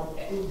Excel,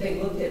 they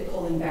looked at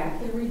pulling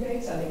back the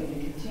rebates? Are they going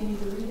to continue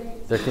the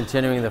rebates? They're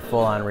continuing the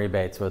full-on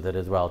rebates with it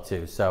as well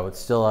too. So it's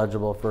still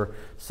eligible for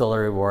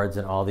solar rewards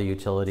and all the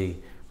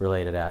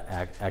utility-related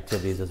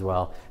activities as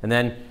well. And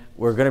then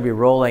we're going to be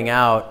rolling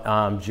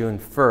out June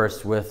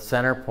 1st with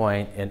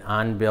CenterPoint an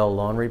on-bill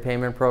loan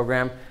repayment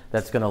program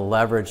that's going to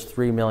leverage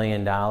 $3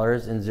 million in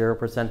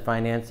 0%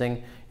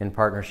 financing in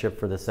partnership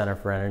for the Center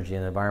for Energy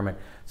and the Environment.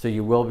 So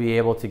you will be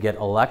able to get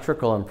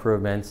electrical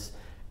improvements,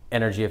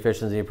 energy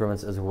efficiency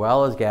improvements, as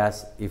well as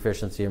gas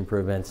efficiency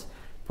improvements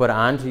put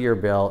onto your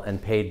bill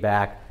and paid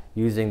back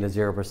using the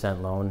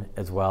 0% loan,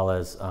 as well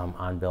as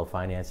on-bill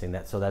financing.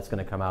 So that's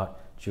going to come out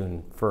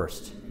June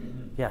 1st.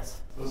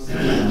 Yes? What's the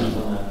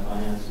timelines on that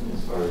financing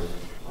as far as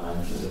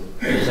plans?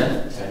 Is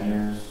it 10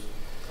 years?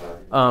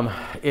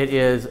 It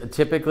is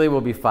typically will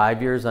be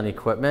 5 years on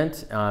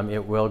equipment.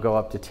 It will go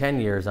up to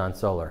 10 years on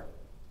solar.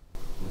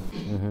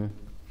 Mm-hmm.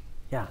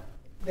 Yeah.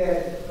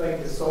 That,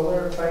 like the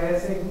solar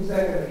financing, who's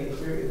that going to be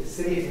through? The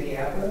City of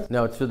Minneapolis?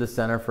 No, it's through the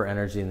Center for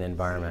Energy and the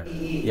Environment.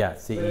 CEE. Yeah,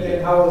 CEE. But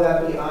then how will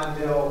that be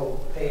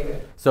on-bill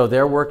payment? So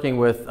they're working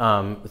with,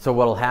 so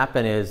what will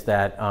happen is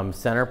that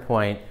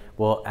CenterPoint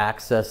will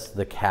access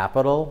the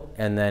capital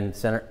and then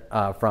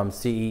from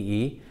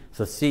CEE.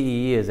 So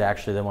CEE is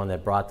actually the one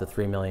that brought the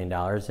 $3 million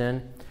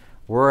in.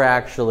 We're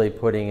actually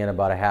putting in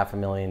about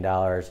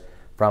 $500,000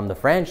 from the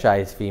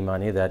franchise fee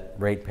money that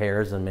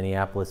ratepayers in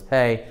Minneapolis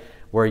pay.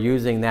 We're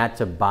using that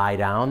to buy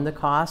down the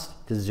cost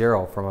to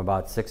zero, from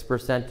about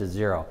 6% to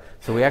zero.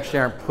 So we actually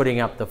aren't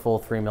putting up the full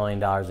 $3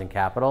 million in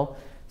capital.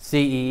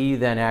 CEE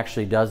then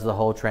actually does the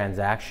whole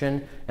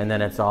transaction, and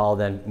then it's all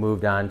then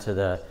moved on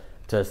to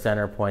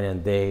CenterPoint,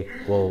 and they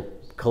will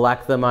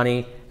collect the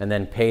money and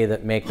then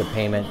make the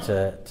payment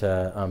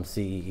to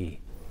CEE.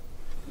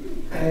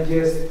 And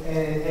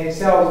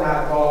Excel is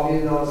not involved,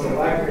 even though it's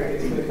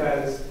electric, it's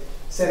because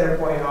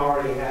CenterPoint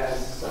already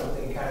has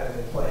something kind of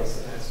in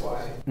place, and that's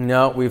why.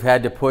 No, we've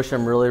had to push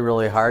them really,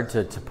 really hard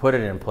to put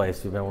it in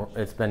place.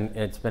 It's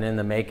been in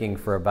the making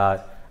for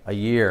about a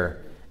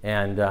year,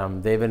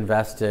 and they've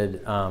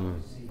invested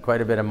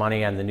quite a bit of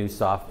money on the new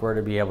software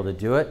to be able to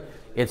do it.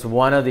 It's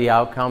one of the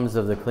outcomes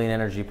of the Clean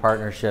Energy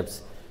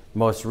Partnership's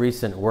most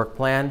recent work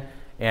plan,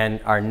 and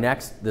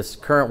this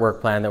current work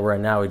plan that we're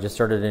in now, we just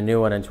started a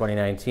new one in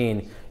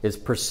 2019, is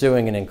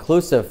pursuing an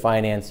inclusive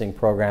financing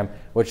program,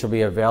 which will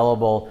be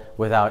available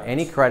without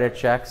any credit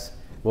checks,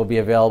 will be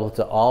available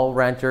to all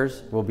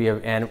renters,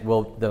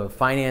 the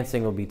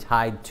financing will be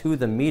tied to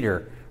the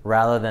meter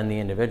rather than the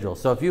individual.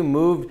 So if you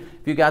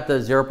got the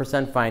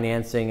 0%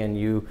 financing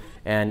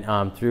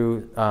and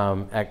through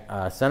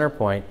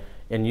CenterPoint,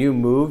 and you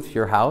moved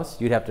your house,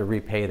 you'd have to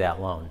repay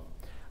that loan.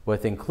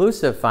 With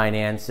inclusive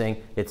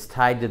financing, it's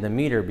tied to the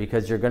meter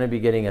because you're going to be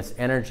getting us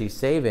energy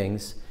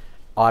savings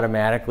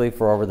automatically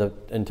for over the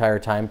entire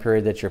time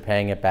period that you're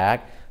paying it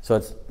back. So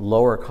it's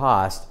lower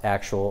cost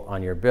actual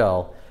on your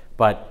bill.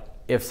 But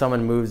if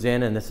someone moves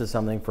in, and this is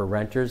something for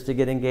renters to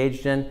get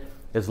engaged in,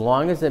 as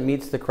long as it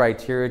meets the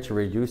criteria to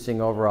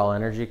reducing overall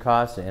energy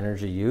costs and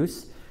energy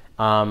use,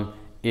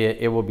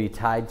 it will be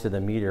tied to the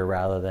meter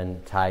rather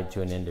than tied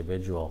to an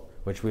individual,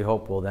 which we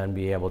hope will then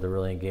be able to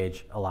really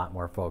engage a lot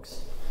more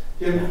folks.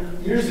 Yeah,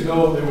 years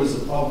ago, there was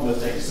a problem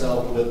with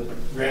Excel with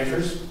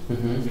renters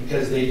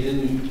because they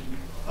didn't,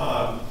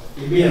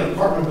 it'd be an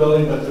apartment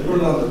building, but to put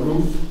it on the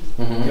roof,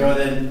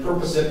 then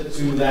purpose it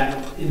to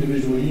that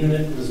individual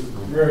unit was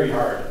very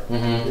hard.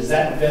 Has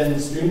that been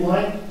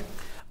streamlined?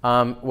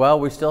 Well,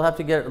 we still have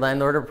to get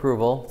landlord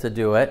approval to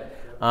do it.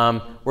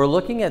 We're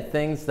looking at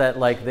things that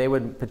they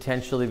would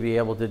potentially be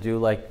able to do,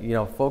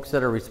 folks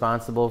that are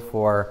responsible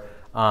for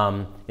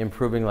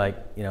improving,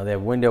 they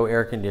have window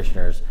air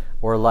conditioners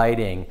or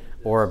lighting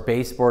or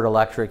baseboard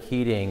electric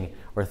heating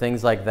or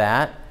things like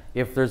that.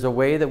 If there's a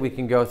way that we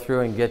can go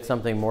through and get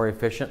something more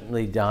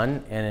efficiently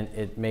done and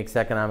it makes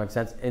economic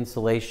sense,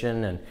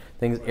 insulation and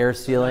things, air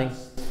sealing.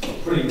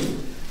 Putting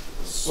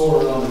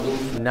solar on the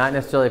roof? Not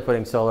necessarily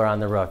putting solar on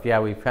the roof.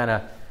 Yeah, we've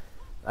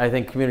I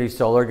think community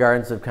solar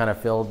gardens have kind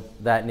of filled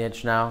that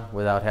niche now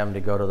without having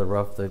to go to the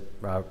roof. The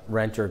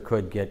renter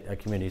could get a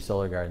community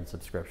solar garden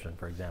subscription,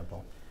 for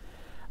example.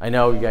 I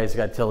know you guys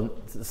got till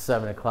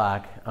 7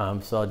 o'clock,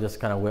 so I'll just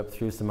kind of whip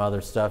through some other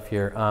stuff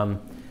here. I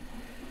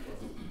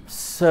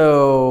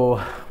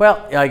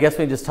guess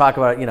we just talk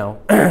about,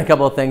 a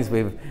couple of things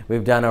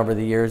we've done over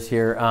the years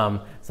here.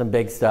 Some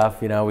big stuff,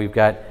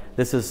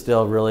 this is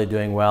still really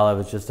doing well. I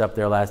was just up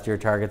there last year,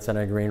 Target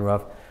Center green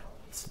roof,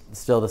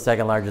 still the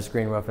second largest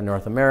green roof in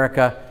North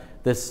America.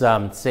 This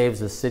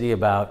saves the city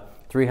about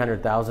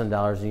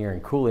 $300,000 a year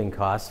in cooling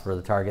costs for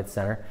the Target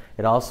Center.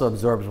 It also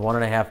absorbs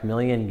 1.5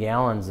 million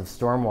gallons of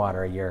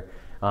stormwater a year.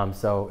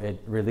 So it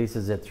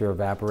releases it through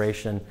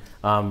evaporation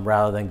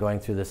rather than going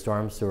through the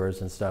storm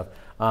sewers and stuff.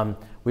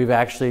 We've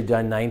actually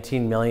done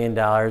 $19 million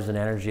in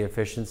energy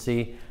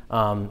efficiency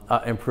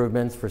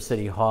improvements for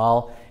City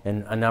Hall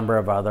and a number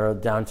of other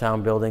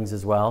downtown buildings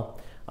as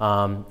well.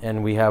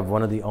 And we have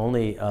one of the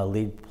only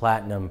LEED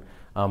Platinum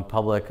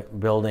public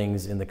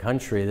buildings in the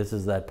country. This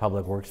is that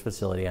Public Works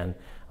facility on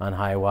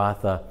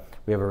Hiawatha.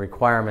 We have a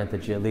requirement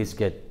that you at least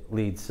get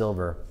LEED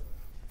Silver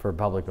for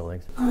public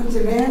buildings. On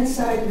demand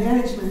side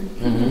management,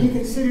 have you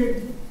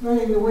considered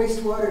running the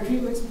wastewater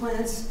treatment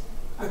plants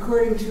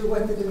according to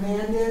what the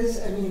demand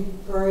is? I mean,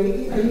 or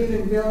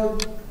even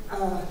build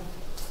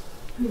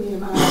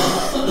premium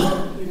hours,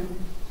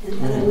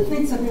 and I would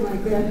think something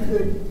like that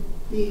could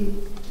be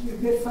a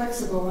bit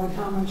flexible on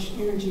how much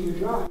energy you're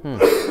drawing.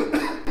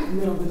 the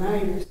middle of the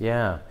night or something.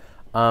 Yeah.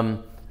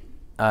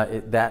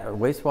 That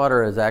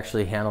wastewater is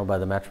actually handled by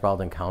the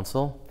Metropolitan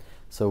Council,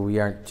 so we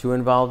aren't too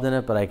involved in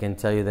it, but I can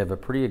tell you they have a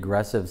pretty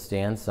aggressive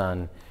stance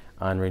on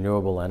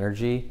renewable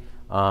energy.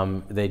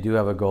 They do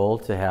have a goal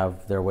to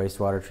have their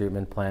wastewater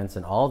treatment plants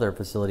and all their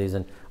facilities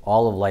and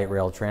all of light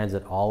rail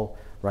transit all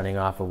running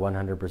off of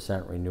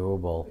 100%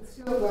 renewable. But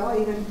still, well,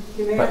 even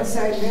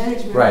demand-side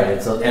management. Right,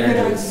 it's Even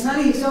energy. on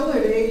sunny solar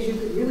days, you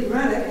could really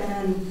run it,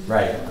 and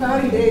Right.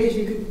 cloudy days,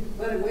 you could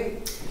let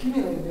it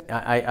accumulate a bit.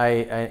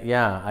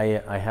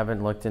 I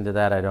haven't looked into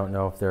that. I don't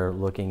know if they're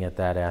looking at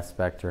that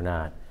aspect or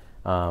not.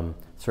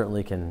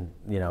 Certainly can,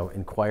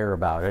 inquire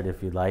about it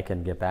if you'd like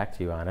and get back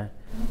to you on it.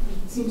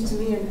 It seems to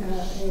me a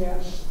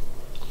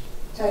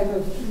type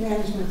of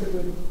management that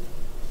would.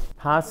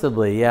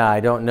 Possibly, yeah. I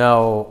don't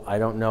know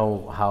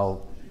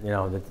how,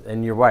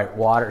 and you're right,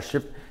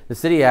 the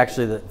city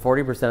actually,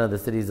 40% of the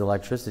city's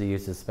electricity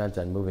use is spent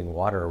on moving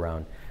water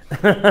around.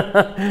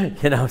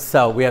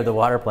 So we have the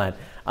water plant.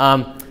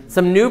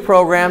 Some new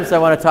programs I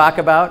want to talk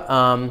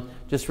about,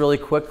 just really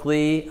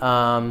quickly.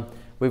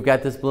 We've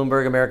got this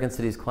Bloomberg American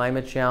Cities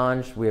Climate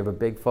Challenge. We have a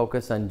big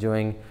focus on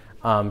doing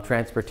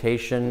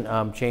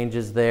transportation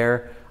changes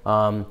there.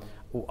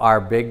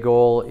 Our big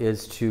goal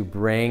is to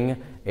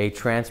bring a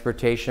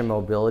transportation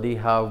mobility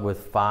hub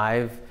with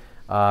 5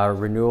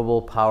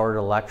 renewable powered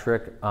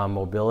electric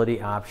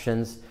mobility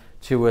options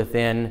to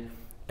within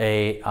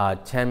a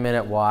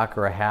 10-minute walk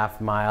or a half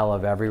mile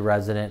of every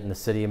resident in the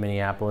city of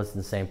Minneapolis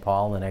and St.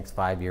 Paul in the next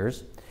 5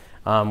 years.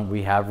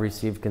 We have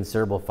received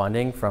considerable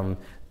funding from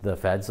the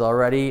feds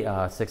already,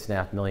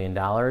 $6.5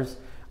 million.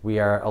 We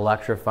are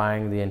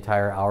electrifying the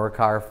entire Our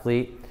Car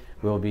fleet.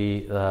 We'll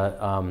be,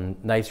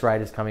 Nice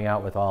Ride is coming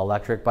out with all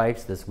electric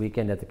bikes this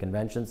weekend at the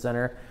convention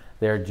center.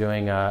 They're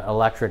doing an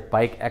electric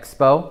bike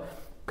expo,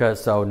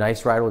 so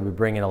Nice Ride will be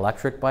bringing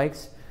electric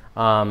bikes.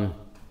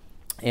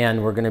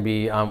 And we're going to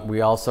be, we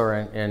also are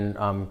in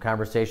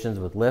conversations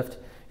with Lyft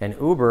and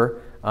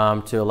Uber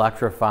to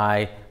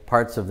electrify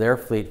parts of their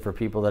fleet for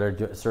people that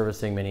are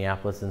servicing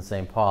Minneapolis and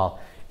St.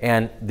 Paul.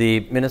 And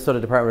the Minnesota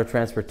Department of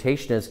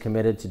Transportation is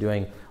committed to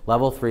doing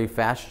level 3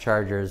 fast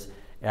chargers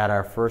at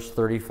our first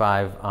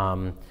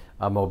 35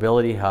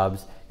 mobility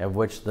hubs, of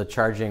which the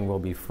charging will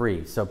be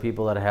free. So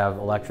people that have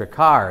electric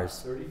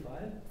cars,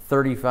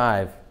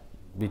 35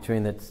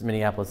 between the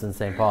Minneapolis and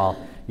St. Paul,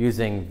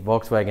 using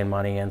Volkswagen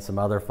money and some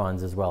other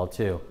funds as well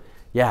too.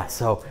 Yeah,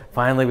 so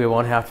finally we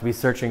won't have to be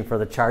searching for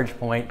the charge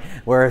point.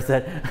 Where is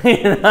it?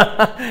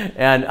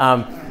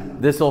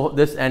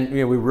 And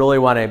we really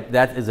want to.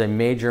 That is a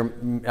major,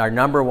 our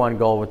number one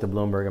goal with the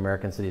Bloomberg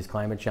American Cities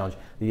Climate Challenge.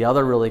 The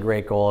other really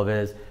great goal of it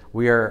is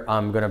we are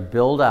going to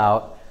build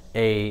out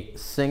a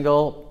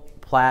single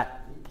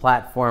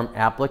platform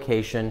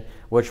application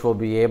which will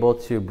be able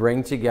to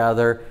bring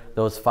together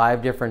those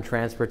 5 different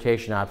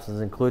transportation options,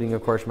 including,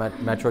 of course,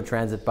 Metro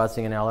Transit,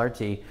 busing, and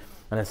LRT,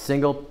 on a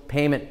single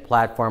payment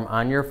platform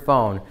on your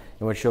phone,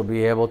 in which you'll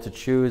be able to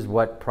choose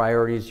what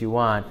priorities you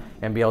want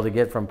and be able to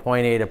get from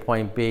point A to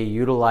point B,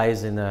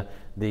 utilizing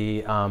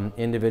the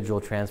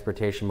individual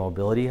transportation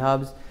mobility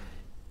hubs.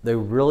 The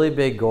really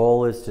big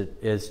goal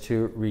is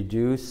to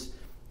reduce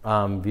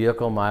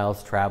vehicle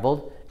miles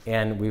traveled,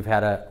 and we've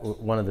had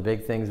one of the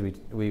big things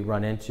we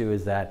run into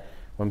is that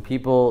when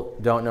people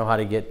don't know how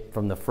to get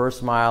from the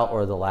first mile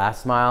or the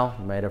last mile,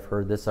 you might have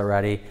heard this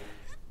already,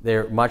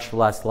 they're much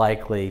less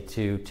likely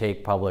to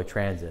take public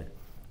transit.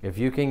 If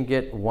you can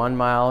get 1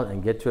 mile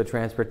and get to a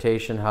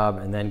transportation hub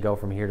and then go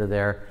from here to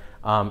there,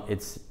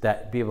 it's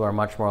that people are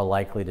much more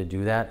likely to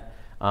do that.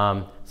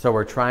 So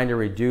we're trying to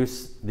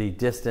reduce the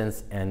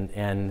distance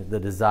and the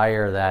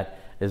desire that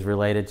is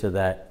related to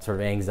that sort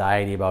of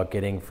anxiety about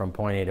getting from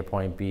point A to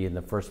point B in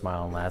the first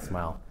mile and last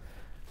mile.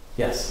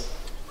 Yes?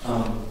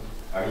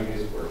 Are you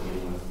guys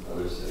working with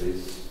other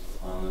cities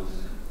on this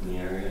in the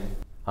area?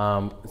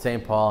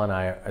 St. Paul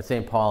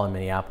and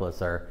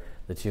Minneapolis are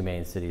the 2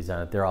 main cities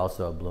on it. They're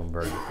also a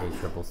Bloomberg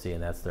ACCC,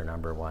 and that's their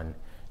number 1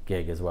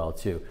 gig as well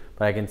too.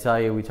 But I can tell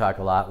you, we talk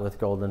a lot with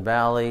Golden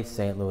Valley,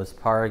 St. Louis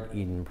Park,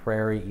 Eden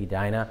Prairie,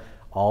 Edina,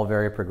 all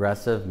very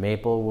progressive.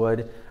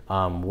 Maplewood,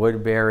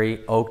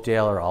 Woodbury,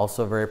 Oakdale are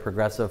also very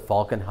progressive.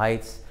 Falcon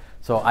Heights.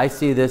 So I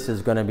see this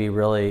as going to be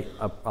really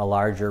a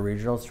larger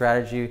regional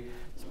strategy,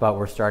 but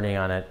we're starting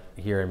on it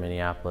here in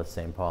Minneapolis,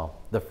 St.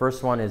 Paul. The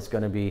first one is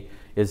going to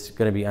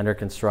be under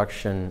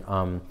construction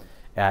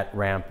at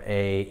Ramp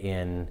A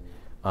in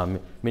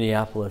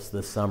Minneapolis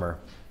this summer.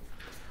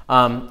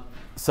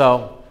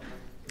 So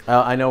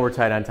I know we're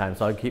tight on time,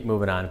 so I'll keep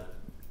moving on.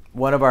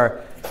 One of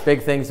our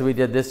big things that we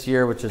did this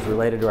year, which is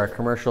related to our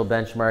commercial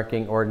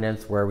benchmarking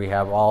ordinance, where we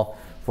have all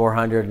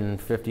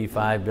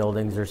 455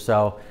 buildings or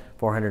so,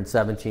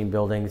 417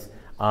 buildings,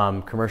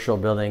 commercial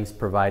buildings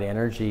provide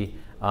energy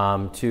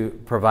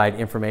to provide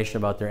information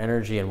about their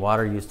energy and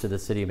water use to the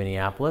city of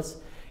Minneapolis.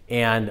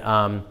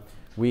 And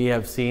we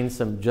have seen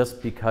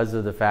just because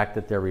of the fact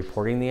that they're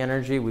reporting the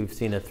energy, we've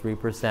seen a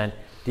 3%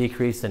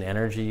 decrease in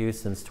energy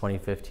use since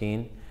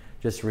 2015.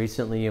 Just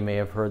recently, you may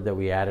have heard that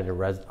we added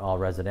all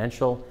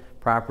residential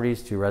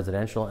properties to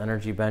residential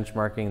energy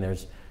benchmarking.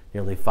 There's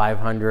nearly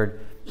 500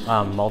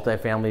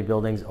 multifamily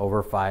buildings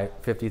over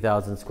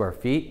 50,000 square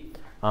feet.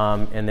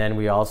 And then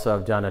we also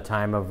have done a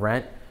time of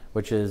rent,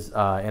 which is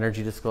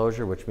energy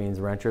disclosure, which means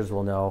renters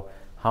will know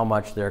how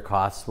much their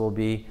costs will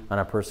be on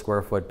a per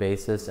square foot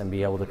basis and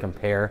be able to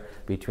compare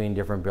between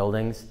different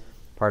buildings.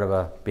 Part of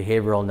a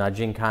behavioral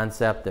nudging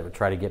concept that would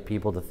try to get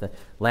people to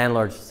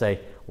landlords to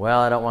say,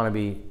 well, I want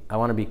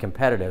to be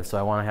competitive, so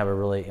I want to have a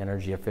really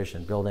energy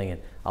efficient building,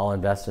 and I'll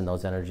invest in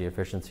those energy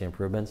efficiency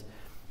improvements.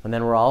 And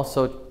then we're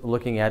also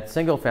looking at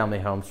single family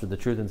homes through the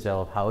Truth and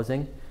Sale of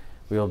Housing.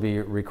 We will be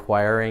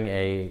requiring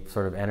a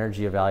sort of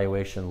energy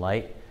evaluation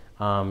light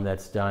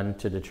that's done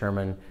to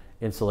determine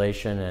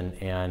insulation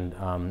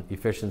and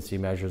efficiency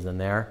measures in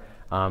there.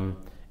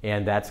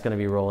 And that's going to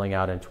be rolling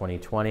out in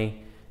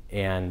 2020.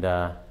 And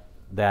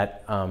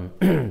that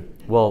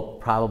will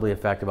probably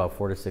affect about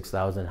 4,000 to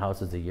 6,000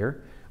 houses a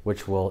year,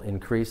 which will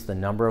increase the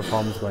number of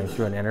homes going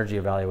through an energy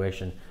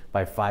evaluation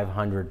by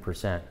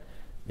 500%.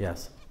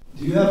 Yes?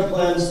 Do you have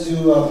plans to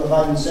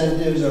provide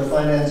incentives or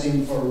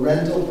financing for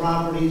rental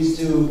properties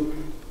to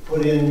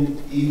put in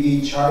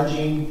EV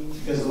charging?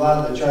 Because a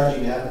lot of the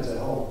charging happens at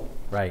home.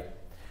 Right.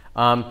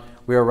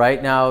 We are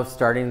right now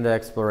starting the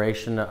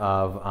exploration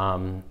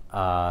of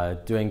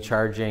doing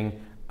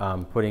charging,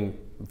 putting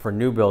for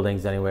new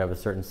buildings anyway of a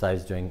certain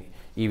size, doing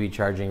EV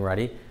charging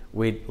ready.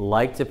 We'd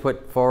like to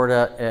put forward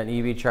an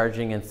EV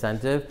charging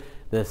incentive.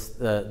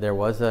 There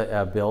was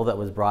a bill that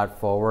was brought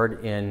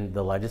forward in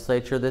the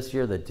legislature this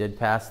year that did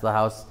pass the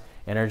House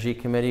Energy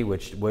Committee,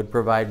 which would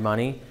provide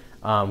money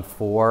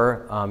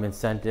for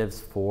incentives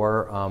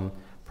for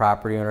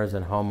property owners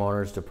and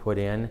homeowners to put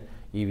in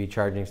EV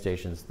charging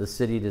stations. The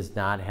city does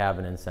not have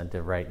an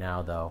incentive right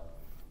now, though.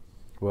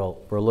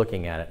 We're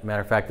looking at it.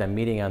 Matter of fact, I'm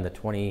meeting on the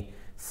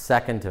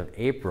 22nd of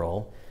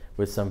April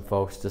with some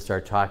folks to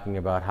start talking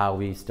about how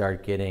we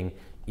start getting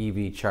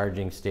EV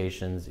charging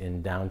stations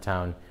in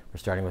downtown. We're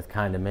starting with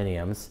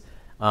condominiums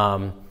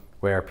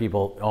where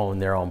people own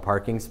their own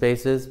parking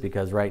spaces,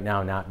 because right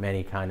now not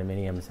many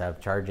condominiums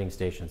have charging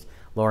stations.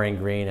 Loring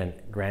Green and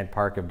Grant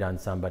Park have done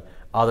some, but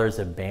others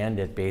have banned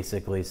it,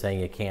 basically saying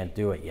you can't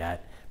do it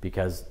yet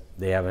because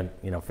they haven't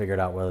figured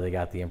out whether they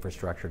got the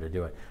infrastructure to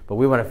do it. But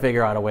we want to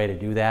figure out a way to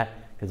do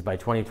that, because by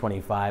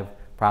 2025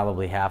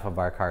 probably half of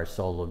our cars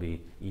sold will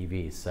be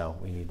EVs, so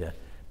we need to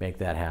make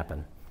that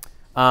happen.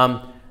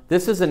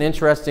 This is an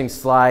interesting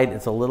slide.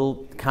 It's a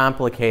little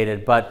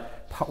complicated,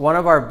 but one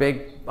of our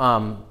big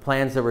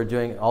plans that we're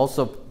doing,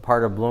 also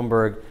part of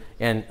Bloomberg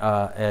and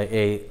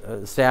a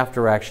staff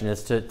direction,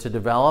 is to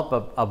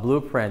develop a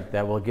blueprint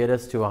that will get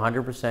us to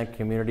 100%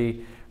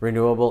 community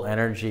renewable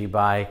energy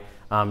by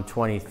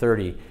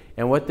 2030.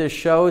 And what this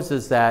shows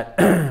is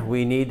that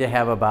we need to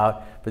have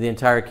about, for the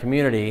entire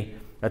community,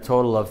 a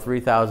total of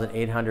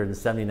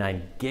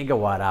 3,879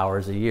 gigawatt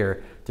hours a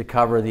year to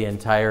cover the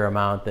entire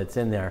amount that's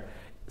in there.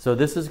 So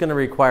this is going to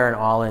require an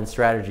all-in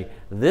strategy.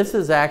 This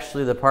is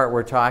actually the part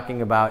we're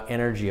talking about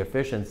energy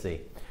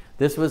efficiency.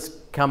 This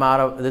came out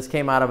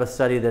of a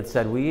study that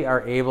said we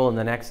are able in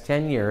the next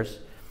 10 years,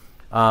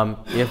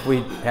 if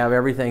we have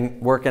everything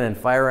working and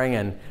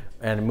firing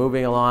and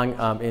moving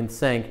along in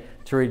sync,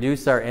 to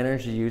reduce our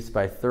energy use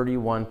by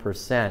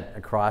 31%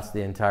 across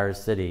the entire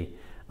city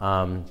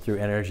through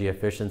energy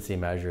efficiency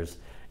measures.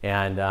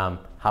 And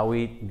how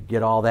we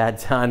get all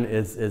that done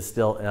is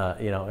still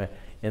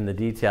in the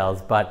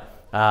details. But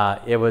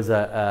it was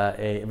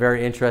a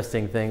very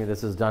interesting thing.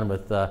 This is done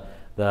with the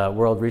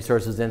World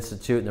Resources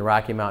Institute and the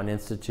Rocky Mountain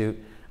Institute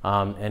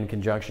in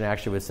conjunction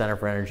actually with Center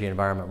for Energy and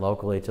Environment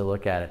locally to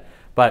look at it.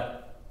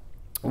 But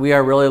we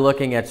are really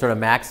looking at sort of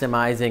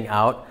maximizing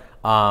out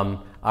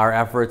our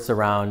efforts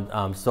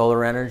around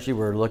solar energy.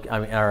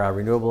 Our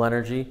renewable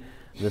energy.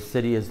 The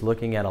city is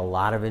looking at a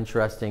lot of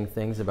interesting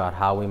things about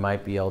how we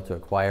might be able to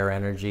acquire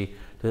energy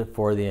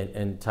for the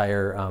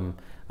entire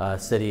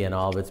city and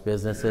all of its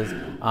businesses.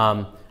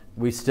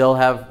 We still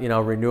have,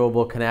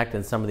 Renewable Connect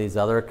and some of these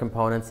other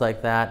components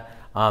like that.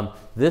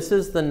 This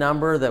is the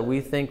number that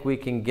we think we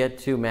can get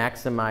to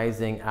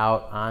maximizing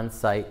out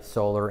on-site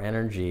solar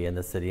energy in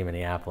the city of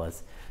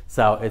Minneapolis.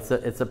 So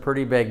it's a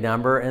pretty big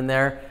number in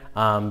there,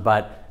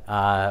 but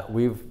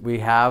we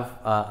have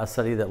a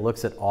study that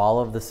looks at all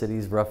of the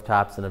city's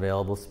rooftops and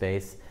available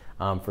space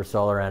for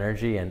solar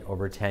energy, and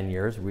over 10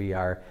 years we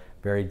are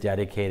very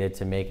dedicated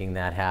to making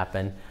that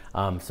happen.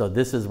 So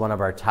this is one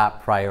of our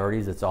top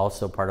priorities. It's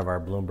also part of our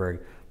Bloomberg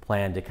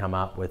plan to come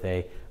up with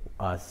a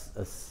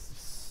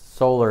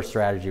solar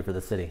strategy for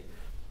the city.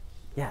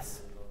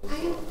 Yes?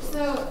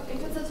 So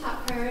if it's a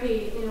top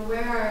priority,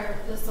 where are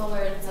the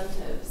solar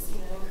incentives,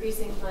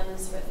 increasing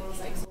funds for things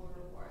like solar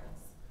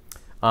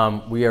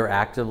rewards? We are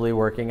actively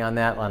working on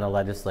that on a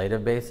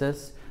legislative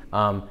basis.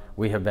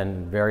 We have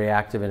been very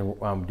active in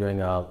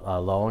doing a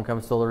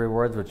low-income solar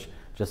rewards, which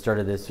just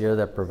started this year,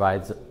 that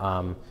provides a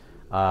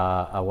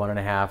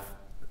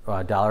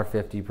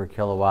 $1.50 per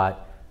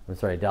kilowatt,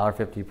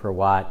 $1.50 per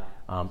watt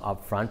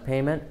upfront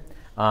payment.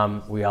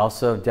 We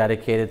also have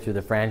dedicated through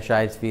the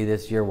franchise fee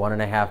this year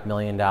 $1.5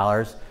 million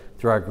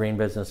through our Green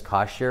Business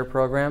Cost Share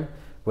program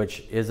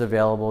which is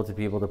available to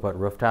people to put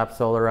rooftop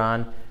solar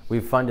on. We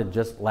funded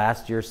just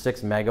last year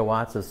 6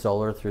 megawatts of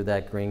solar through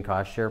that green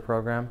cost share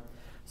program.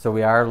 So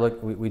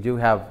we do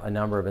have a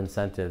number of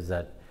incentives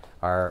that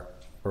are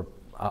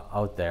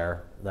out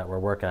there that we're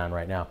working on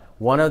right now.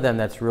 One of them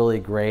that's really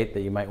great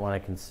that you might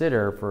want to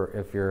consider for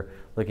if you're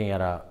looking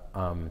at a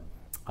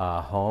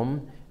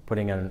home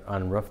putting it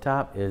on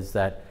rooftop is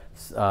that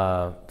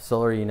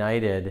Solar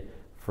United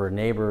for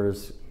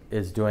Neighbors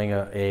is doing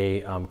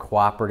a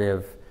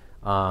cooperative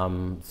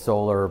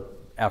solar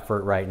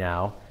effort right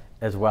now,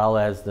 as well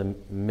as the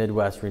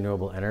Midwest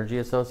Renewable Energy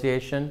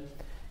Association.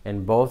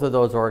 And both of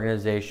those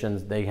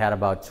organizations, they had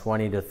about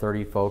 20 to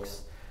 30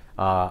 folks,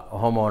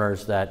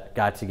 homeowners that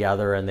got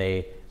together and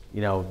they,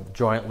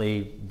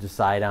 jointly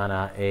decide on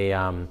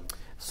a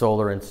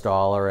solar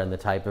installer and the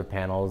type of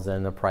panels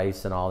and the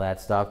price and all that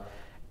stuff.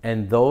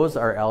 And those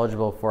are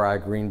eligible for our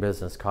green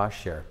business cost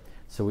share.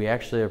 So we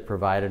actually have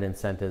provided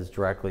incentives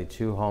directly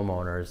to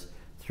homeowners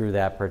through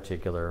that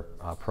particular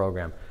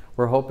program.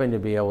 We're hoping to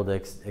be able to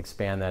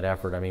expand that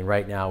effort. I mean,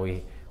 right now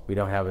we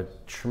don't have a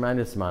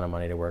tremendous amount of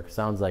money to work.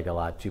 Sounds like a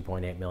lot,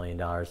 $2.8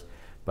 million,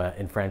 but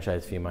in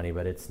franchise fee money,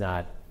 but it's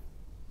not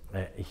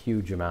a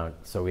huge amount.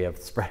 So we have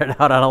to spread it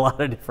out on a lot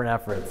of different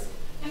efforts.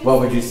 What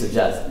would you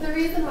suggest? The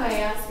reason why I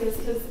ask is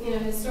because,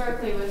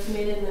 historically with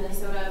Made in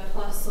Minnesota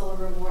plus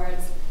solar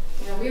rewards,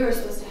 we were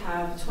supposed to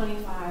have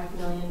 $25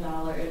 million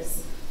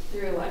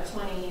through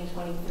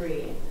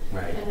 2023.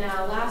 Right. And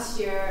now last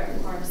year,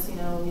 of course,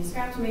 we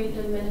scrapped Made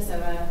in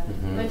Minnesota,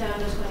 went down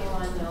to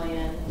 21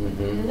 million.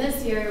 And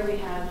this year we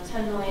have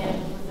 10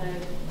 million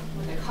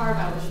with a carve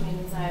out, which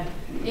means that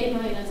 8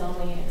 million is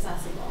only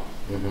accessible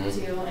to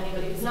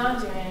anybody who's not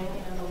doing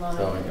the loan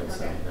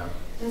program.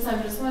 And so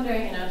I'm just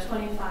wondering,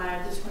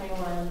 25 to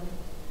 21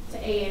 to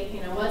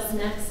 8, what's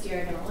next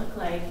year going to look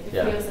like if we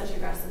have such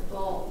aggressive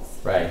goals?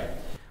 Right.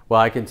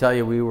 Well, I can tell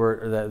you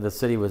the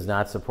city was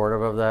not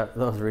supportive of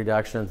those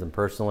reductions, and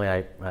personally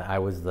I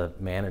was the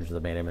manager of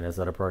the Made in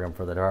Minnesota program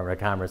for the Department of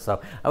Commerce,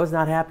 so I was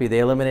not happy. They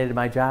eliminated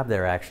my job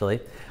there, actually.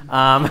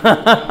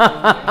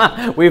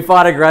 We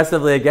fought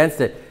aggressively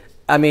against it.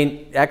 I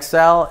mean,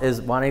 Excel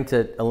is wanting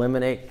to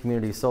eliminate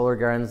community solar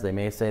gardens. They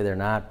may say they're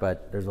not,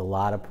 but there's a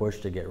lot of push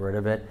to get rid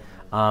of it.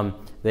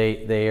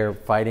 They are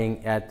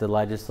fighting at the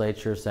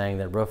legislature saying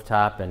that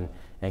rooftop and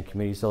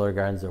community solar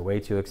gardens are way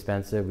too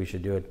expensive. We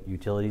should do it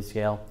utility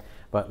scale.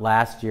 But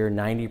last year,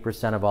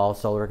 90% of all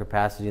solar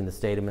capacity in the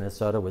state of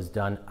Minnesota was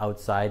done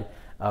outside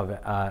of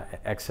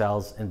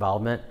Excel's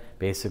involvement,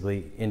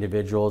 basically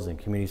individuals and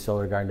community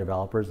solar garden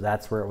developers.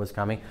 That's where it was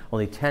coming.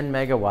 Only 10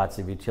 megawatts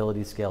of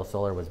utility scale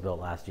solar was built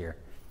last year.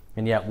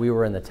 And yet we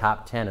were in the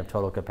top 10 of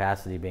total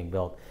capacity being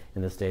built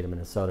in the state of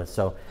Minnesota.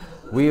 So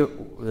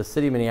the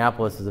city of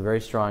Minneapolis has a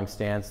very strong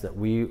stance that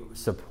we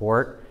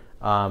support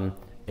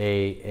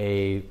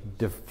a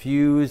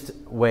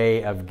diffused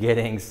way of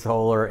getting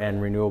solar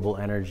and renewable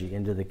energy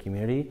into the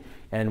community.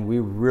 And we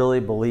really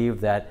believe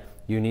that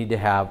you need to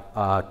have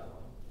a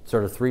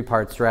sort of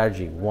 3-part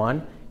strategy.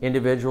 1,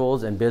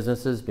 individuals and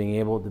businesses being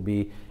able to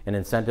be and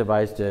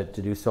incentivized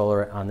to do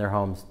solar on their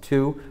homes.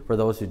 2, for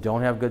those who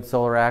don't have good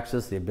solar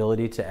access, the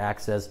ability to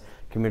access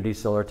community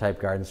solar type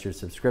gardens through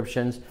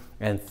subscriptions.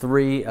 And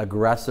 3,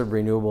 aggressive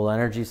renewable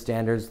energy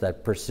standards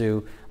that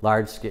pursue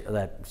large scale,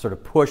 that sort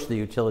of push the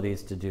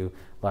utilities to do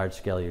large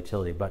scale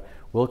utility. But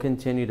we'll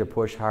continue to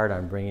push hard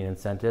on bringing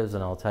incentives,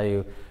 and I'll tell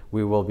you,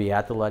 we will be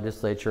at the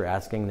legislature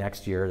asking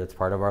next year, that's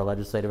part of our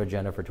legislative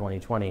agenda for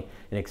 2020,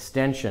 an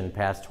extension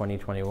past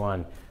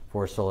 2021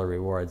 for solar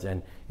rewards.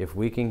 And if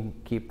we can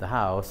keep the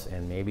House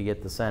and maybe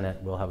get the Senate,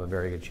 we'll have a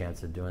very good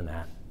chance of doing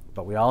that.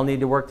 But we all need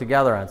to work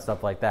together on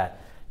stuff like that.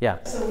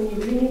 Yeah. So when you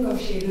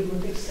renegotiated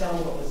with Excel,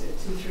 what was it,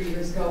 2-3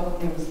 years ago,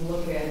 when there was a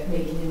look at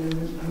making a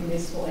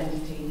municipal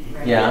entity,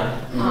 right?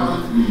 Yeah.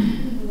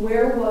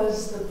 Where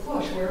was the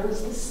push? Where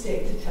was the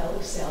stick to tell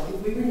Excel,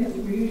 if we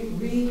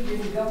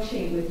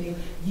renegotiate with you,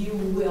 you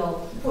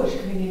will push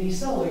community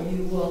solar.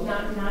 You will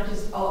not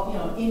just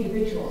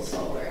individual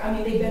solar. I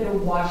mean, they've been to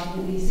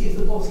Washington D.C. as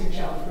the poster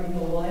child for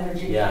renewable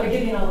energy. Yeah. They're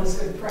getting all this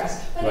good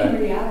press, but Right.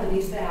 in reality,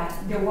 is that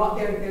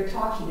they're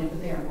talking it,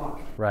 but they aren't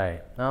walking.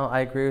 Right. No,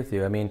 I agree with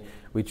you. I mean,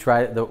 we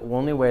try. The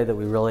only way that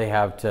we really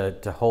have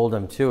to hold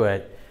them to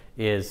it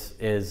is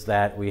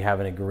that we have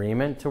an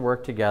agreement to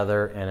work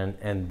together,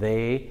 and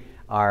they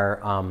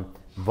are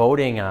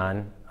voting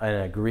on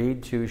an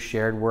agreed to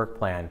shared work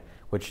plan,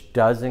 which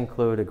does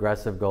include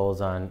aggressive goals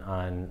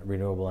on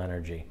renewable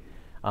energy.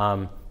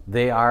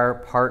 They are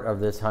part of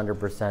this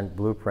 100%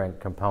 blueprint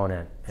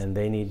component, and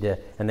they need to,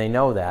 and they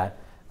know that.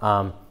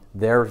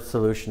 Their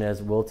solution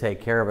is, we'll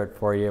take care of it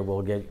for you.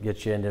 We'll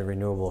get you into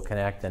Renewable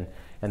Connect and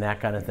that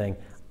kind of thing.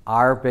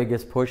 Our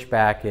biggest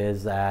pushback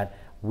is that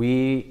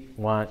we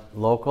want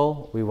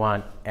local, we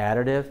want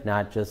additive,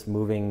 not just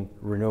moving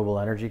renewable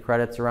energy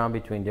credits around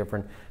between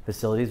different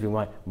facilities. We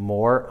want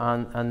more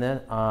on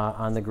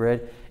the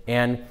grid,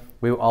 and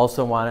we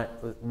also want it.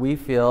 We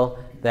feel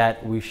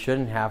that we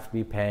shouldn't have to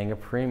be paying a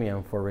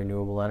premium for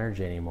renewable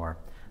energy anymore.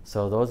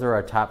 So those are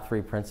our top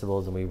 3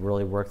 principles, and we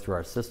really work through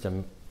our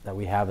system that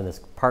we have in this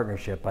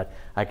partnership. But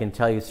I can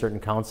tell you certain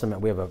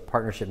councilmen, we have a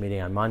partnership meeting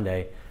on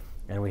Monday,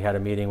 and we had a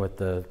meeting with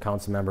the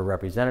council member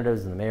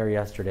representatives and the mayor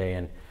yesterday,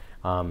 and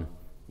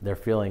they're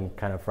feeling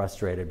kind of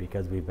frustrated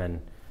because we've been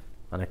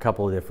on a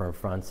couple of different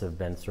fronts have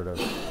been sort of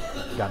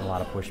gotten a lot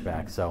of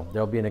pushback. So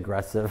there'll be an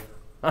aggressive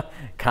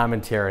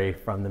commentary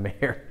from the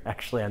mayor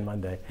actually on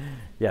Monday.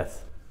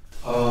 Yes.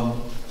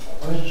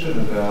 Question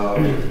about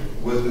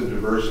with the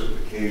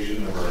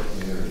diversification of our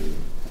community,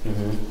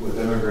 with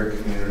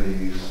immigrant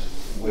communities,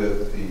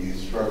 with the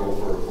struggle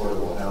for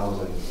affordable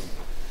housing,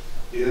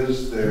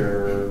 is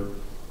there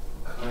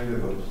kind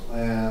of a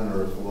plan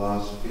or a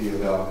philosophy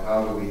about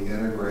how do we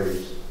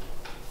integrate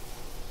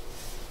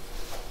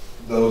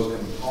those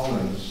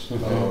components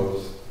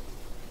of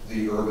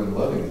the urban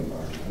living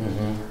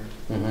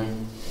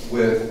environment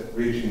with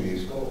reaching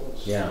these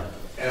goals? Yeah.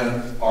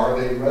 And are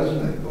they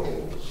resonant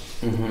goals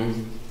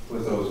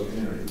with those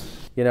communities?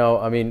 You know,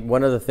 I mean,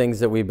 one of the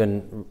things that we've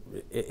been,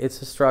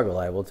 it's a struggle,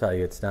 I will tell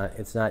you. It's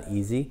not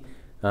easy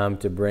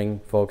to bring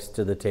folks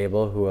to the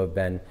table who have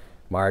been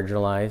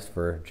marginalized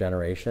for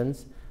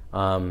generations.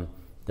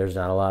 There's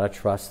not a lot of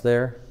trust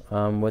there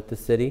with the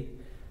city.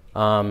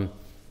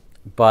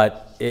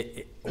 But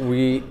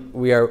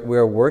we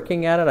are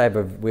working at it.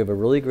 We have a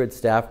really good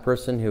staff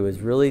person who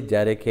is really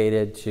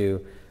dedicated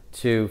to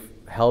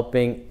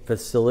helping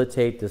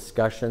facilitate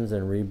discussions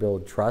and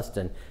rebuild trust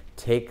and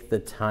take the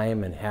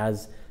time and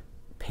has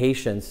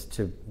patience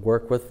to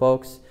work with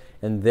folks.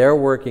 And they're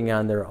working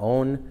on their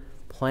own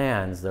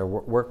plans, their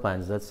work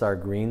plans. That's our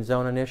green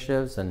zone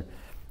initiatives, and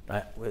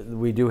I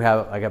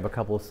have a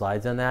couple of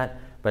slides on that.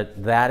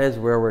 But that is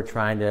where we're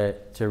trying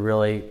to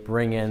really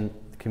bring in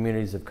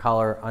communities of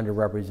color,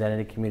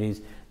 underrepresented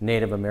communities,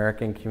 Native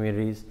American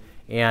communities.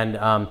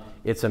 And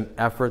it's an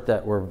effort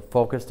that we're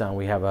focused on.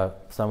 We have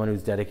someone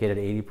who's dedicated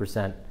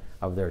 80%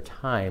 of their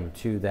time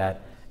to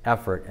that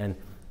effort. And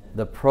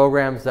the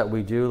programs that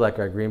we do, like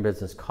our Green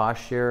Business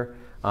Cost Share,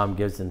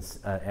 gives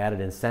added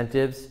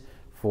incentives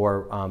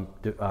for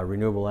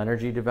renewable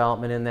energy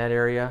development in that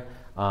area.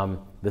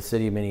 The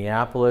City of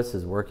Minneapolis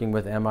is working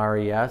with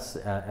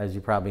MRES, as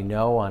you probably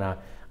know, on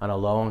a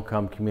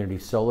low-income community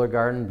solar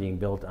garden being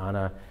built on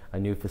a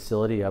new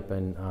facility up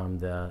in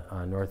the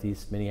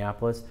northeast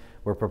Minneapolis.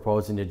 We're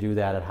proposing to do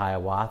that at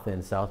Hiawatha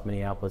in South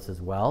Minneapolis as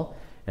well.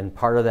 And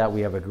part of that, we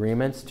have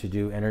agreements to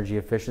do energy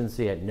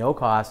efficiency at no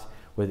cost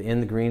within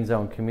the green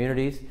zone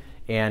communities.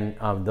 And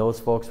those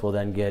folks will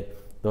then get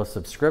those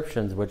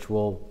subscriptions, which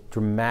will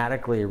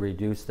dramatically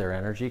reduce their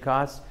energy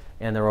costs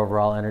and their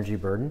overall energy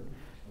burden.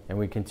 And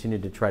we continue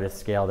to try to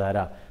scale that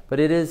up. But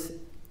it's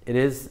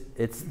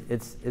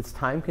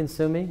time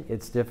consuming,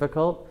 it's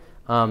difficult.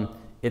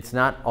 It's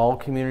not all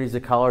communities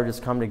of color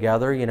just come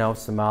together, you know,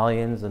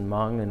 Somalians and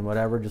Hmong and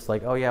whatever, just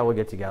like, oh yeah, we'll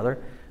get together.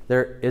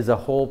 There is a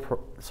whole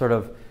sort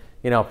of,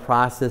 you know,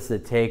 process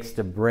it takes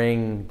to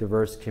bring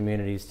diverse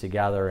communities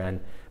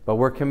together, but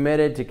we're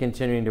committed to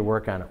continuing to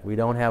work on it. We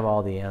don't have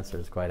all the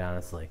answers, quite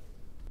honestly.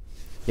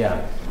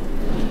 Yeah.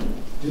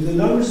 Do the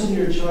numbers in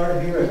your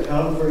chart here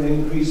account for an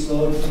increased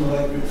load from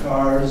electric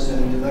cars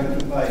and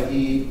electrified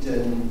heat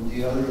and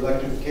the other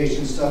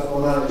electrification stuff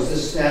going on? Or is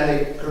this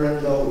static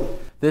current load?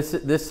 That's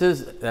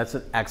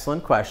an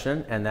excellent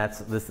question, and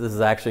this is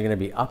actually going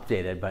to be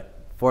updated, but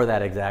for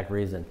that exact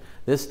reason.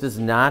 This does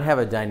not have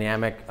a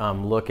dynamic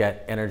look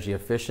at energy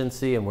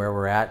efficiency and where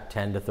we're at,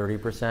 10 to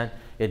 30%.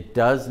 It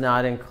does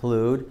not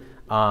include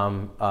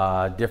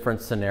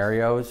different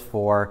scenarios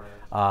for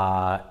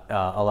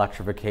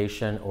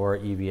electrification or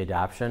EV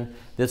adoption.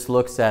 This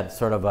looks at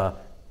sort of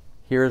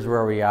here's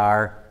where we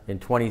are. In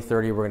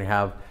 2030, we're going to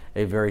have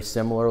a very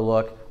similar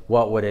look.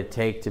 What would it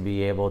take to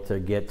be able to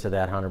get to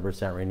that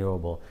 100%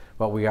 renewable?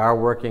 But we are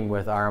working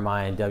with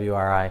RMI and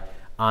WRI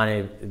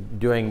on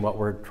doing what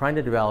we're trying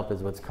to develop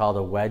is what's called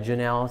a wedge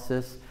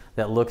analysis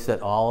that looks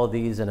at all of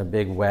these in a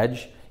big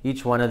wedge.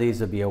 Each one of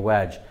these would be a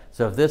wedge.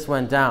 So if this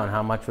went down,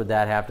 how much would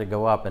that have to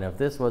go up? And if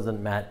this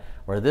wasn't met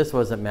or this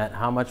wasn't met,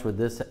 how much would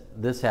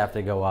this have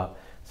to go up?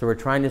 So we're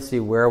trying to see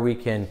where we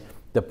can,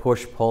 the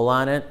push-pull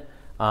on it.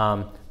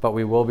 But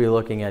we will be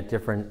looking at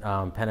different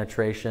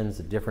penetrations,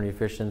 different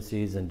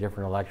efficiencies, and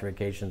different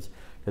electrifications,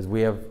 because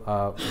we have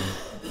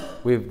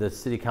the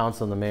City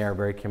Council and the Mayor are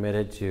very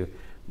committed to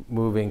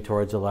moving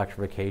towards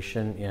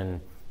electrification in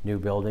new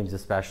buildings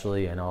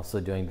especially, and also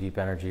doing deep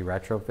energy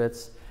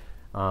retrofits.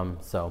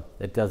 So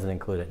it doesn't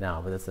include it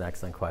now, but it's an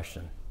excellent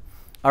question.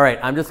 All right,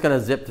 I'm just going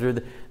to zip through.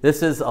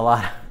 This is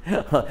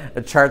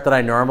a chart that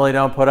I normally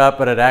don't put up,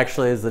 but it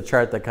actually is the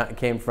chart that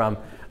came from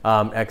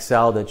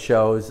Excel that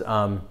shows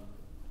some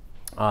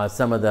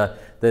of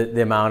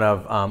the amount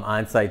of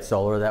on-site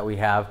solar that we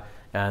have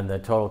and the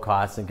total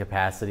cost and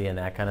capacity and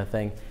that kind of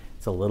thing.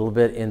 It's a little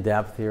bit in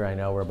depth here. I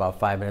know we're about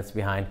 5 minutes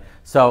behind.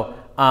 So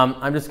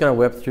I'm just going to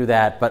whip through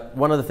that. But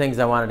one of the things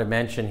I wanted to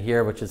mention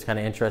here, which is kind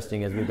of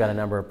interesting, is we've got a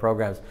number of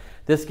programs.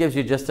 This gives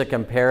you just a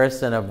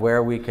comparison of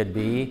where we could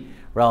be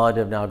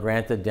relative. Now,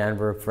 granted,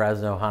 Denver,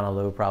 Fresno,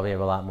 Honolulu probably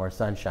have a lot more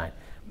sunshine.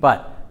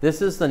 But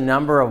this is the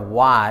number of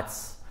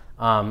watts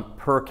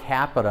per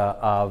capita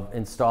of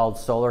installed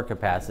solar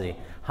capacity.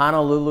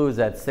 Honolulu is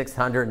at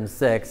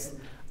 606.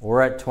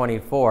 We're at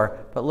 24.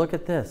 But look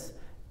at this.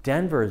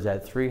 Denver's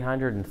at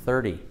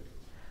 330.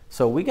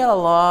 So we got a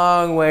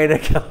long way to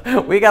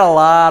go. We got a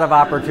lot of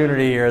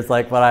opportunity here, is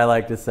like what I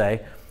like to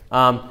say.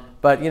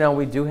 But you know,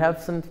 we do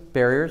have some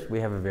barriers. We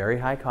have a very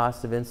high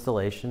cost of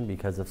installation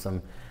because of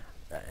some,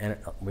 and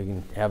we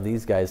can have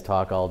these guys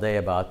talk all day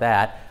about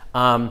that.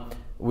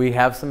 We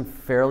have some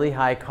fairly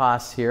high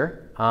costs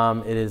here.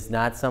 It is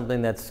not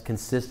something that's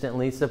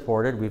consistently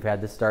supported. We've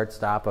had to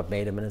start-stop of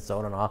Made in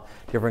Minnesota and all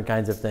different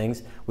kinds of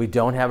things. We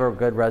don't have a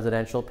good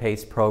residential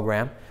PACE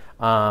program.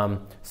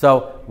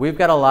 So we've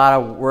got a lot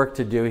of work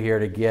to do here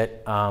to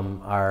get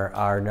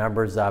our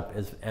numbers up,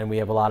 and we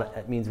have a lot of,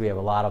 it means we have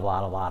a lot of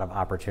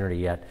opportunity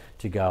yet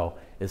to go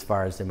as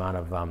far as the amount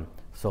of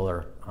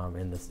solar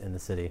in the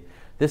city.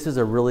 This is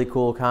a really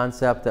cool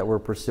concept that we're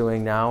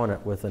pursuing now,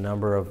 and with a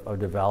number of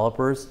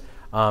developers.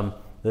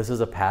 This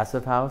is a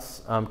passive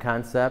house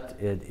concept.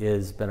 It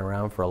has been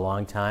around for a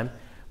long time,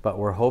 but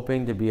we're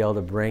hoping to be able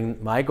to bring,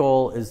 my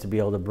goal is to be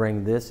able to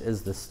bring this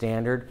as the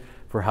standard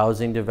for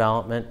housing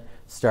development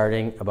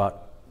starting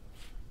about,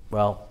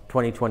 well,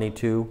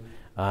 2022.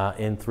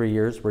 In 3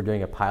 years, we're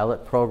doing a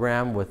pilot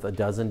program with a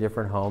dozen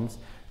different homes.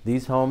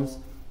 These homes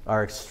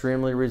are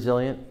extremely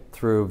resilient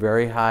through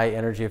very high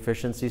energy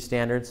efficiency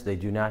standards. They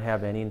do not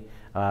have any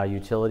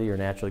utility or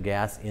natural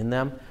gas in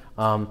them.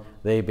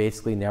 They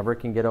basically never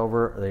can get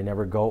over, they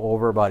never go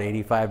over about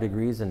 85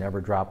 degrees and never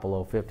drop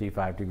below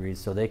 55 degrees.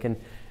 So they can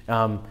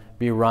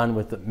be run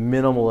with the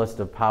minimalist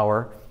of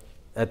power.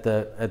 At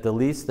the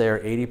least, they are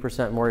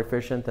 80% more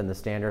efficient than the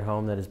standard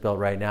home that is built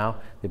right now.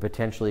 They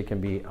potentially can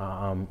be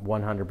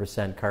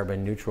 100%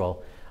 carbon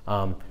neutral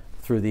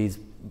through these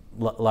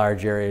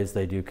large areas.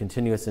 They do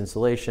continuous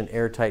insulation,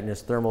 air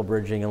tightness, thermal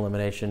bridging,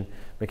 elimination,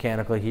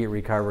 mechanical heat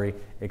recovery,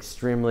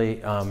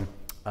 extremely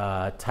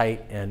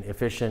tight and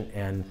efficient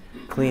and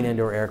clean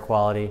indoor air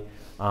quality.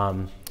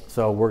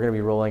 So we're going to be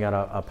rolling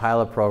out a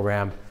pilot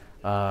program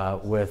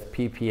with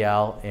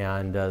PPL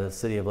and the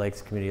City of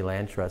Lakes Community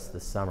Land Trust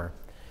this summer.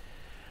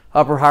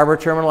 Upper Harbor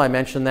Terminal, I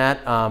mentioned that.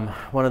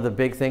 One of the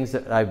big things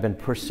that I've been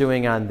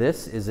pursuing on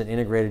this is an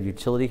integrated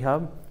utility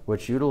hub,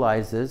 which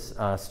utilizes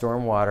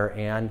stormwater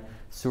and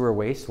sewer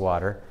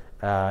wastewater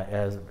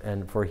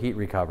and for heat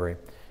recovery.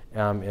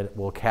 It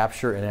will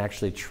capture and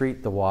actually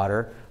treat the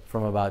water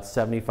from about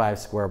 75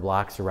 square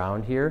blocks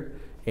around here,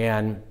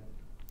 and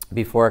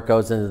before it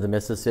goes into the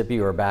Mississippi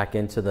or back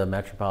into the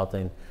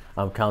Metropolitan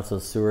Council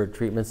sewer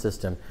treatment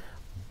system,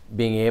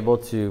 being able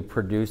to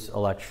produce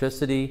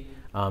electricity,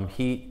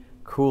 heat,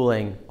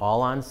 cooling,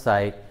 all on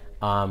site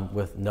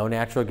with no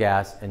natural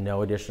gas and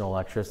no additional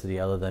electricity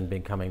other than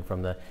being coming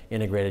from the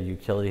integrated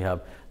utility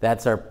hub.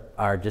 That's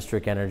our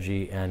district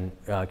energy and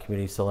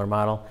community solar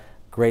model.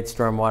 Great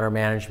stormwater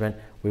management.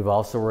 We've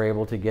also were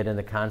able to get in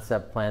the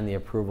concept plan the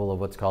approval of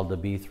what's called the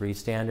B3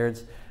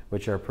 standards,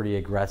 which are pretty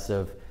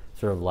aggressive,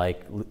 sort of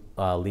like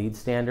LEED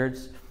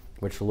standards,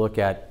 which look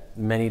at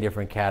many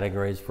different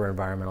categories for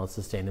environmental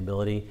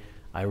sustainability.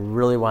 I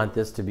really want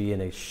this to be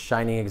a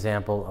shining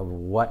example of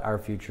what our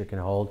future can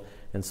hold,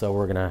 and so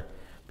we're going to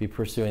be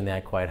pursuing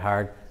that quite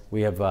hard.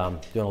 We have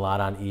doing a lot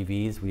on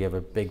EVs. We have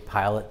a big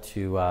pilot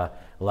to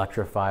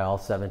electrify all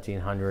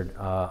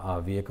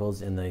 1,700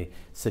 vehicles in the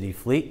city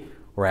fleet.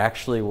 We're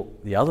actually,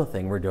 the other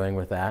thing we're doing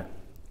with that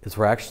is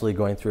we're actually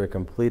going through a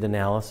complete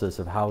analysis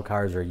of how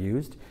cars are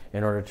used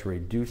in order to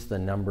reduce the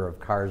number of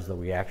cars that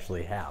we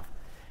actually have.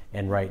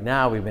 And right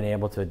now we've been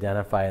able to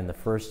identify in the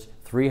first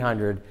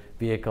 300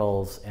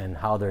 vehicles and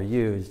how they're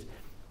used,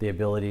 the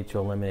ability to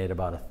eliminate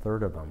about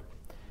 1/3 of them.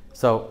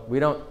 So we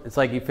don't, it's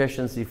like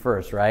efficiency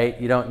first, right?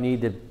 You don't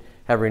need to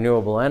have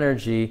renewable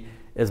energy,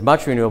 as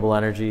much renewable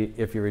energy,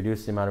 if you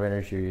reduce the amount of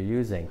energy you're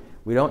using.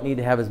 We don't need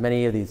to have as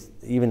many of these,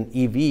 even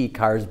EV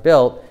cars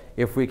built,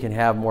 if we can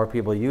have more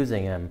people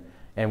using them,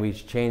 and we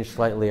change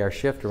slightly our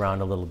shift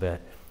around a little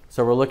bit.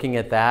 So we're looking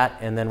at that,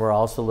 and then we're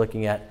also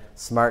looking at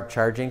smart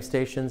charging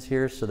stations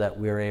here so that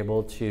we're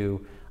able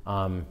to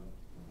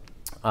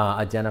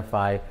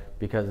identify,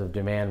 because of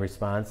demand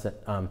response,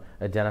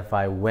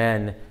 identify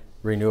when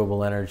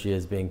renewable energy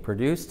is being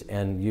produced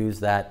and use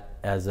that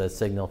as a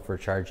signal for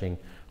charging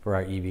for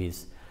our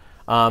EVs.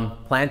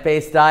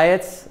 Plant-based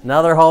diets,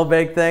 another whole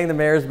big thing. The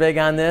mayor's big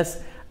on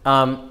this.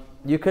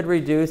 You could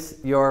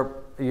reduce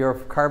your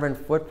carbon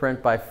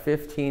footprint by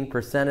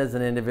 15% as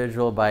an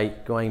individual by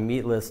going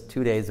meatless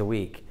 2 days a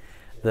week.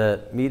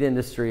 The meat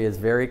industry is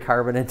very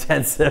carbon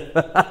intensive.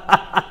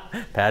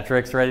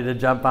 Patrick's ready to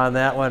jump on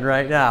that one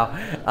right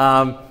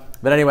now.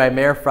 But anyway,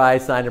 Mayor Fry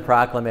signed a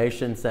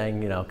proclamation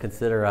saying, you know,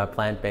 consider a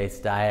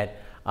plant-based diet.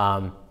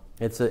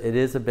 It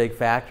is a big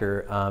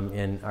factor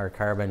in our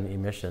carbon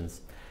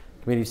emissions.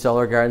 Community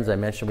solar gardens, I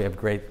mentioned we have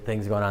great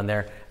things going on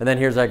there. And then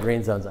here's our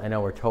green zones. I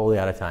know we're totally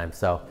out of time.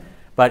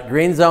 But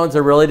green zones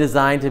are really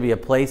designed to be a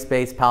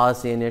place-based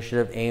policy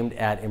initiative aimed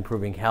at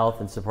improving health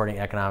and supporting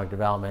economic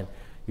development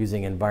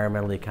using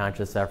environmentally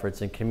conscious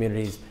efforts in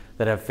communities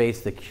that have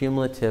faced the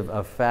cumulative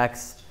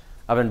effects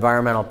of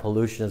environmental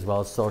pollution as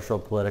well as social,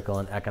 political,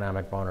 and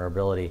economic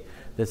vulnerability.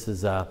 This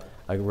is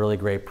a really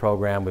great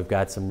program. We've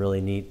got some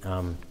really neat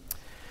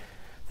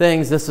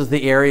things. This is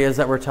the areas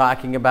that we're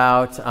talking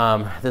about.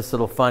 This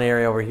little fun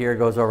area over here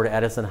goes over to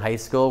Edison High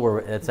School, where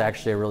it's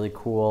actually a really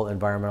cool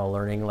environmental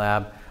learning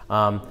lab.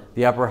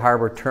 The Upper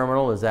Harbor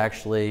Terminal is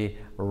actually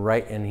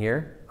right in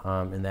here,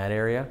 in that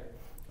area.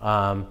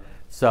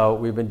 So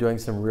we've been doing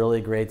some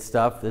really great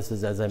stuff. This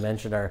is, as I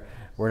mentioned,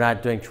 we're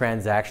not doing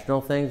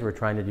transactional things. We're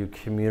trying to do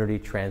community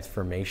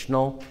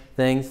transformational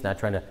things, not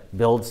trying to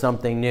build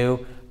something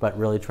new, but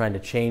really trying to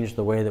change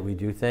the way that we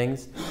do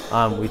things.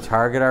 We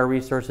target our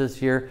resources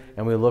here,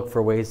 and we look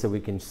for ways that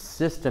we can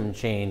system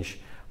change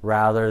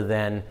rather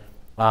than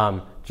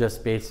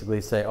just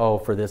basically say, oh,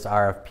 for this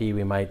RFP,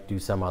 we might do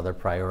some other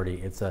priority.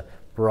 It's a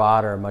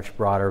broader, much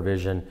broader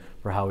vision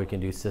for how we can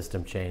do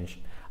system change.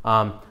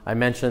 I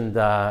mentioned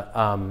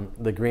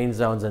the green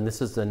zones, and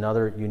this is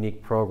another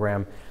unique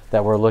program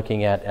that we're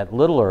looking at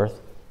Little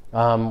Earth,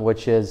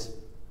 which is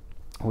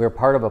we're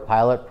part of a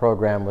pilot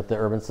program with the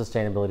Urban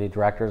Sustainability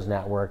Directors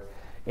Network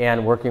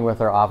and working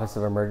with our Office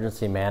of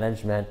Emergency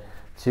Management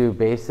to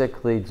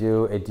basically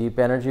do a deep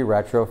energy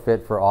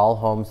retrofit for all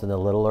homes in the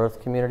Little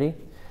Earth community.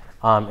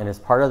 And as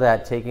part of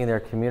that, taking their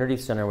community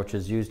center, which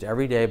is used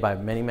every day by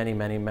many, many,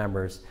 many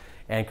members,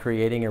 and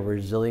creating a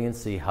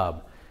resiliency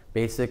hub.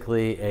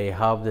 Basically a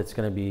hub that's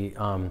going to be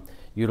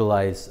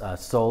utilize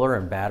solar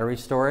and battery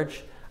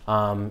storage,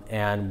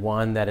 and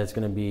one that is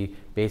going to be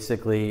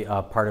basically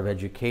part of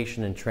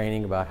education and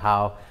training about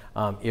how,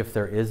 if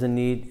there is a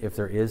need, if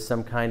there is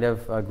some kind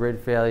of grid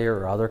failure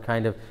or other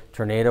kind of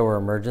tornado or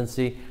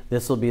emergency,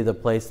 this will be the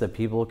place that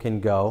people can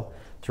go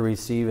to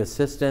receive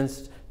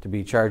assistance, to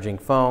be charging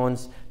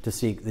phones, to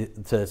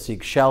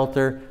seek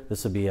shelter.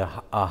 This will be a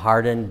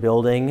hardened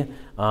building,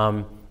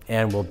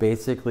 and will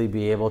basically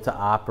be able to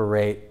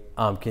operate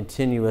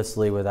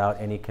continuously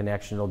without any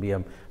connection. It'll be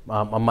a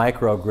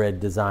microgrid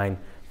design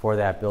for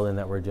that building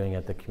that we're doing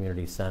at the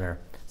community center.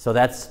 So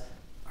that's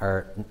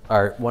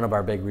one of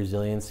our big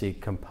resiliency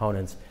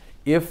components.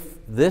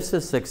 If this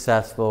is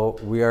successful,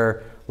 we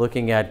are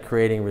looking at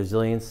creating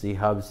resiliency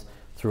hubs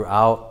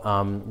throughout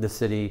the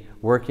city,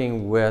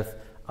 working with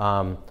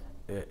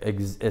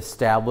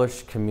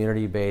established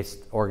community-based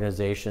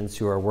organizations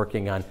who are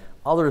working on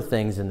other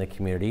things in the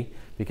community,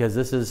 because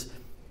this is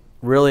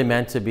really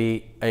meant to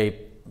be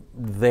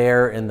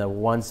there in the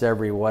once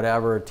every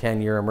whatever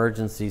 10-year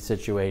emergency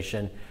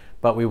situation,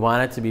 but we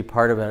want it to be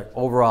part of an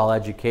overall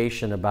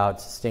education about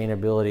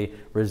sustainability,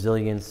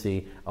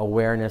 resiliency,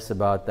 awareness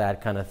about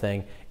that kind of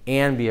thing,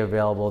 and be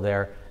available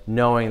there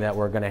knowing that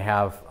we're going to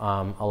have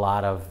a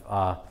lot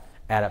of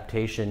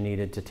adaptation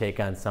needed to take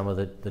on some of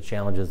the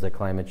challenges that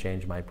climate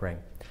change might bring.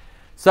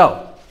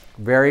 So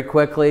very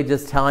quickly,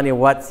 just telling you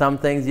what some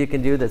things you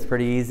can do that's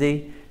pretty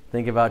easy.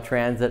 Think about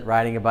transit,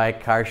 riding a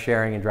bike, car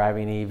sharing, and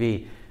driving an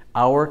EV.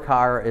 Our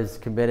car is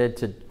committed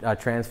to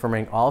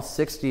transforming all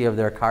 60 of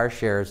their car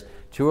shares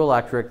to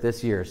electric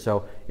this year.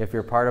 So if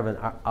you're part of an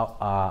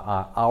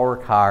Our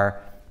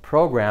Car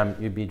program,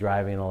 you'd be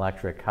driving an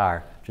electric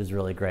car, which is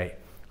really great.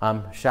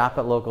 Shop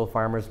at local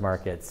farmers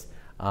markets.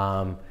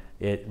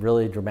 It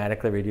really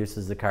dramatically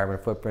reduces the carbon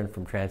footprint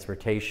from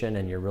transportation,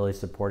 and you're really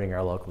supporting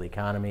our local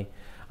economy.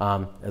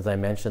 As I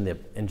mentioned,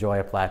 enjoy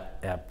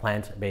a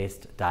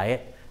plant-based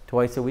diet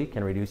twice a week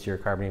can reduce your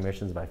carbon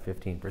emissions by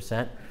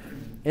 15%.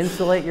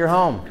 Insulate your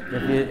home.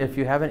 If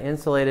you haven't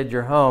insulated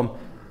your home,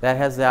 that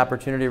has the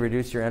opportunity to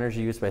reduce your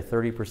energy use by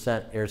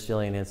 30%, air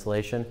sealing and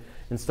insulation.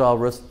 Install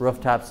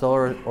rooftop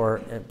solar or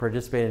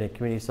participate in a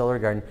community solar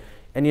garden.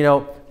 And you know,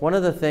 one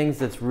of the things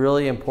that's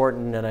really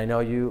important, and I know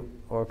you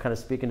are kind of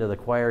speaking to the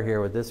choir here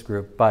with this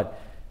group,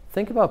 but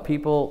think about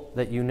people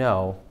that you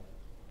know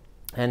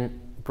and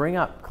bring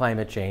up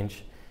climate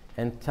change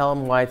and tell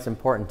them why it's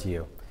important to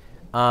you.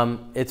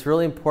 It's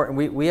really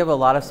important. We have a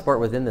lot of support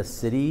within the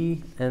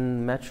city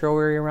and metro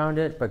area around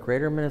it, but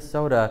greater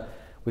Minnesota,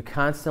 we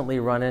constantly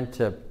run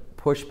into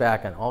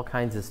pushback on all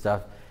kinds of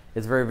stuff.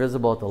 It's very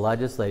visible at the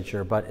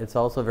legislature, but it's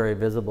also very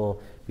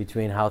visible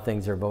between how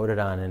things are voted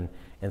on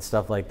and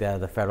stuff like that,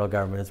 the federal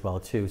government as well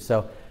too.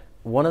 So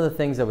one of the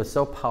things that was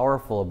so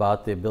powerful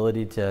about the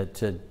ability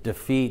to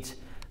defeat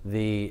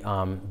the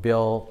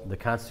bill, the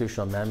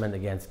constitutional amendment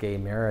against gay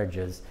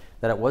marriages,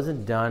 that it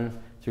wasn't done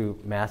through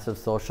massive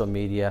social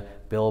media,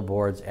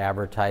 billboards,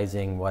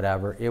 advertising,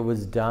 whatever. It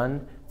was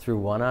done through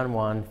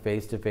one-on-one,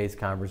 face-to-face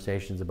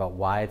conversations about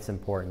why it's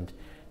important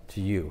to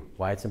you,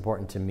 why it's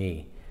important to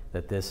me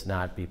that this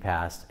not be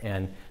passed.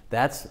 And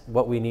that's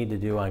what we need to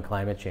do on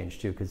climate change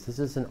too, because this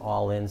is an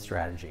all-in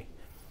strategy.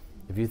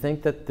 If you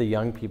think that the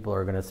young people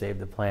are going to save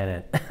the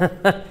planet,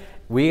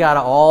 we got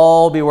to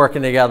all be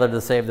working together to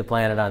save the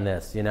planet on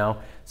this, you know?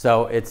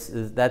 So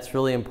that's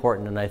really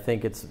important, and I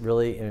think it's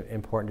really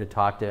important to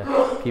talk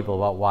to people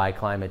about why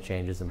climate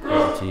change is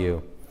important to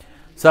you.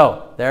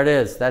 So there it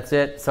is. That's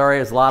it. Sorry,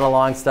 it's a lot of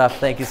long stuff.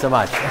 Thank you so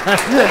much.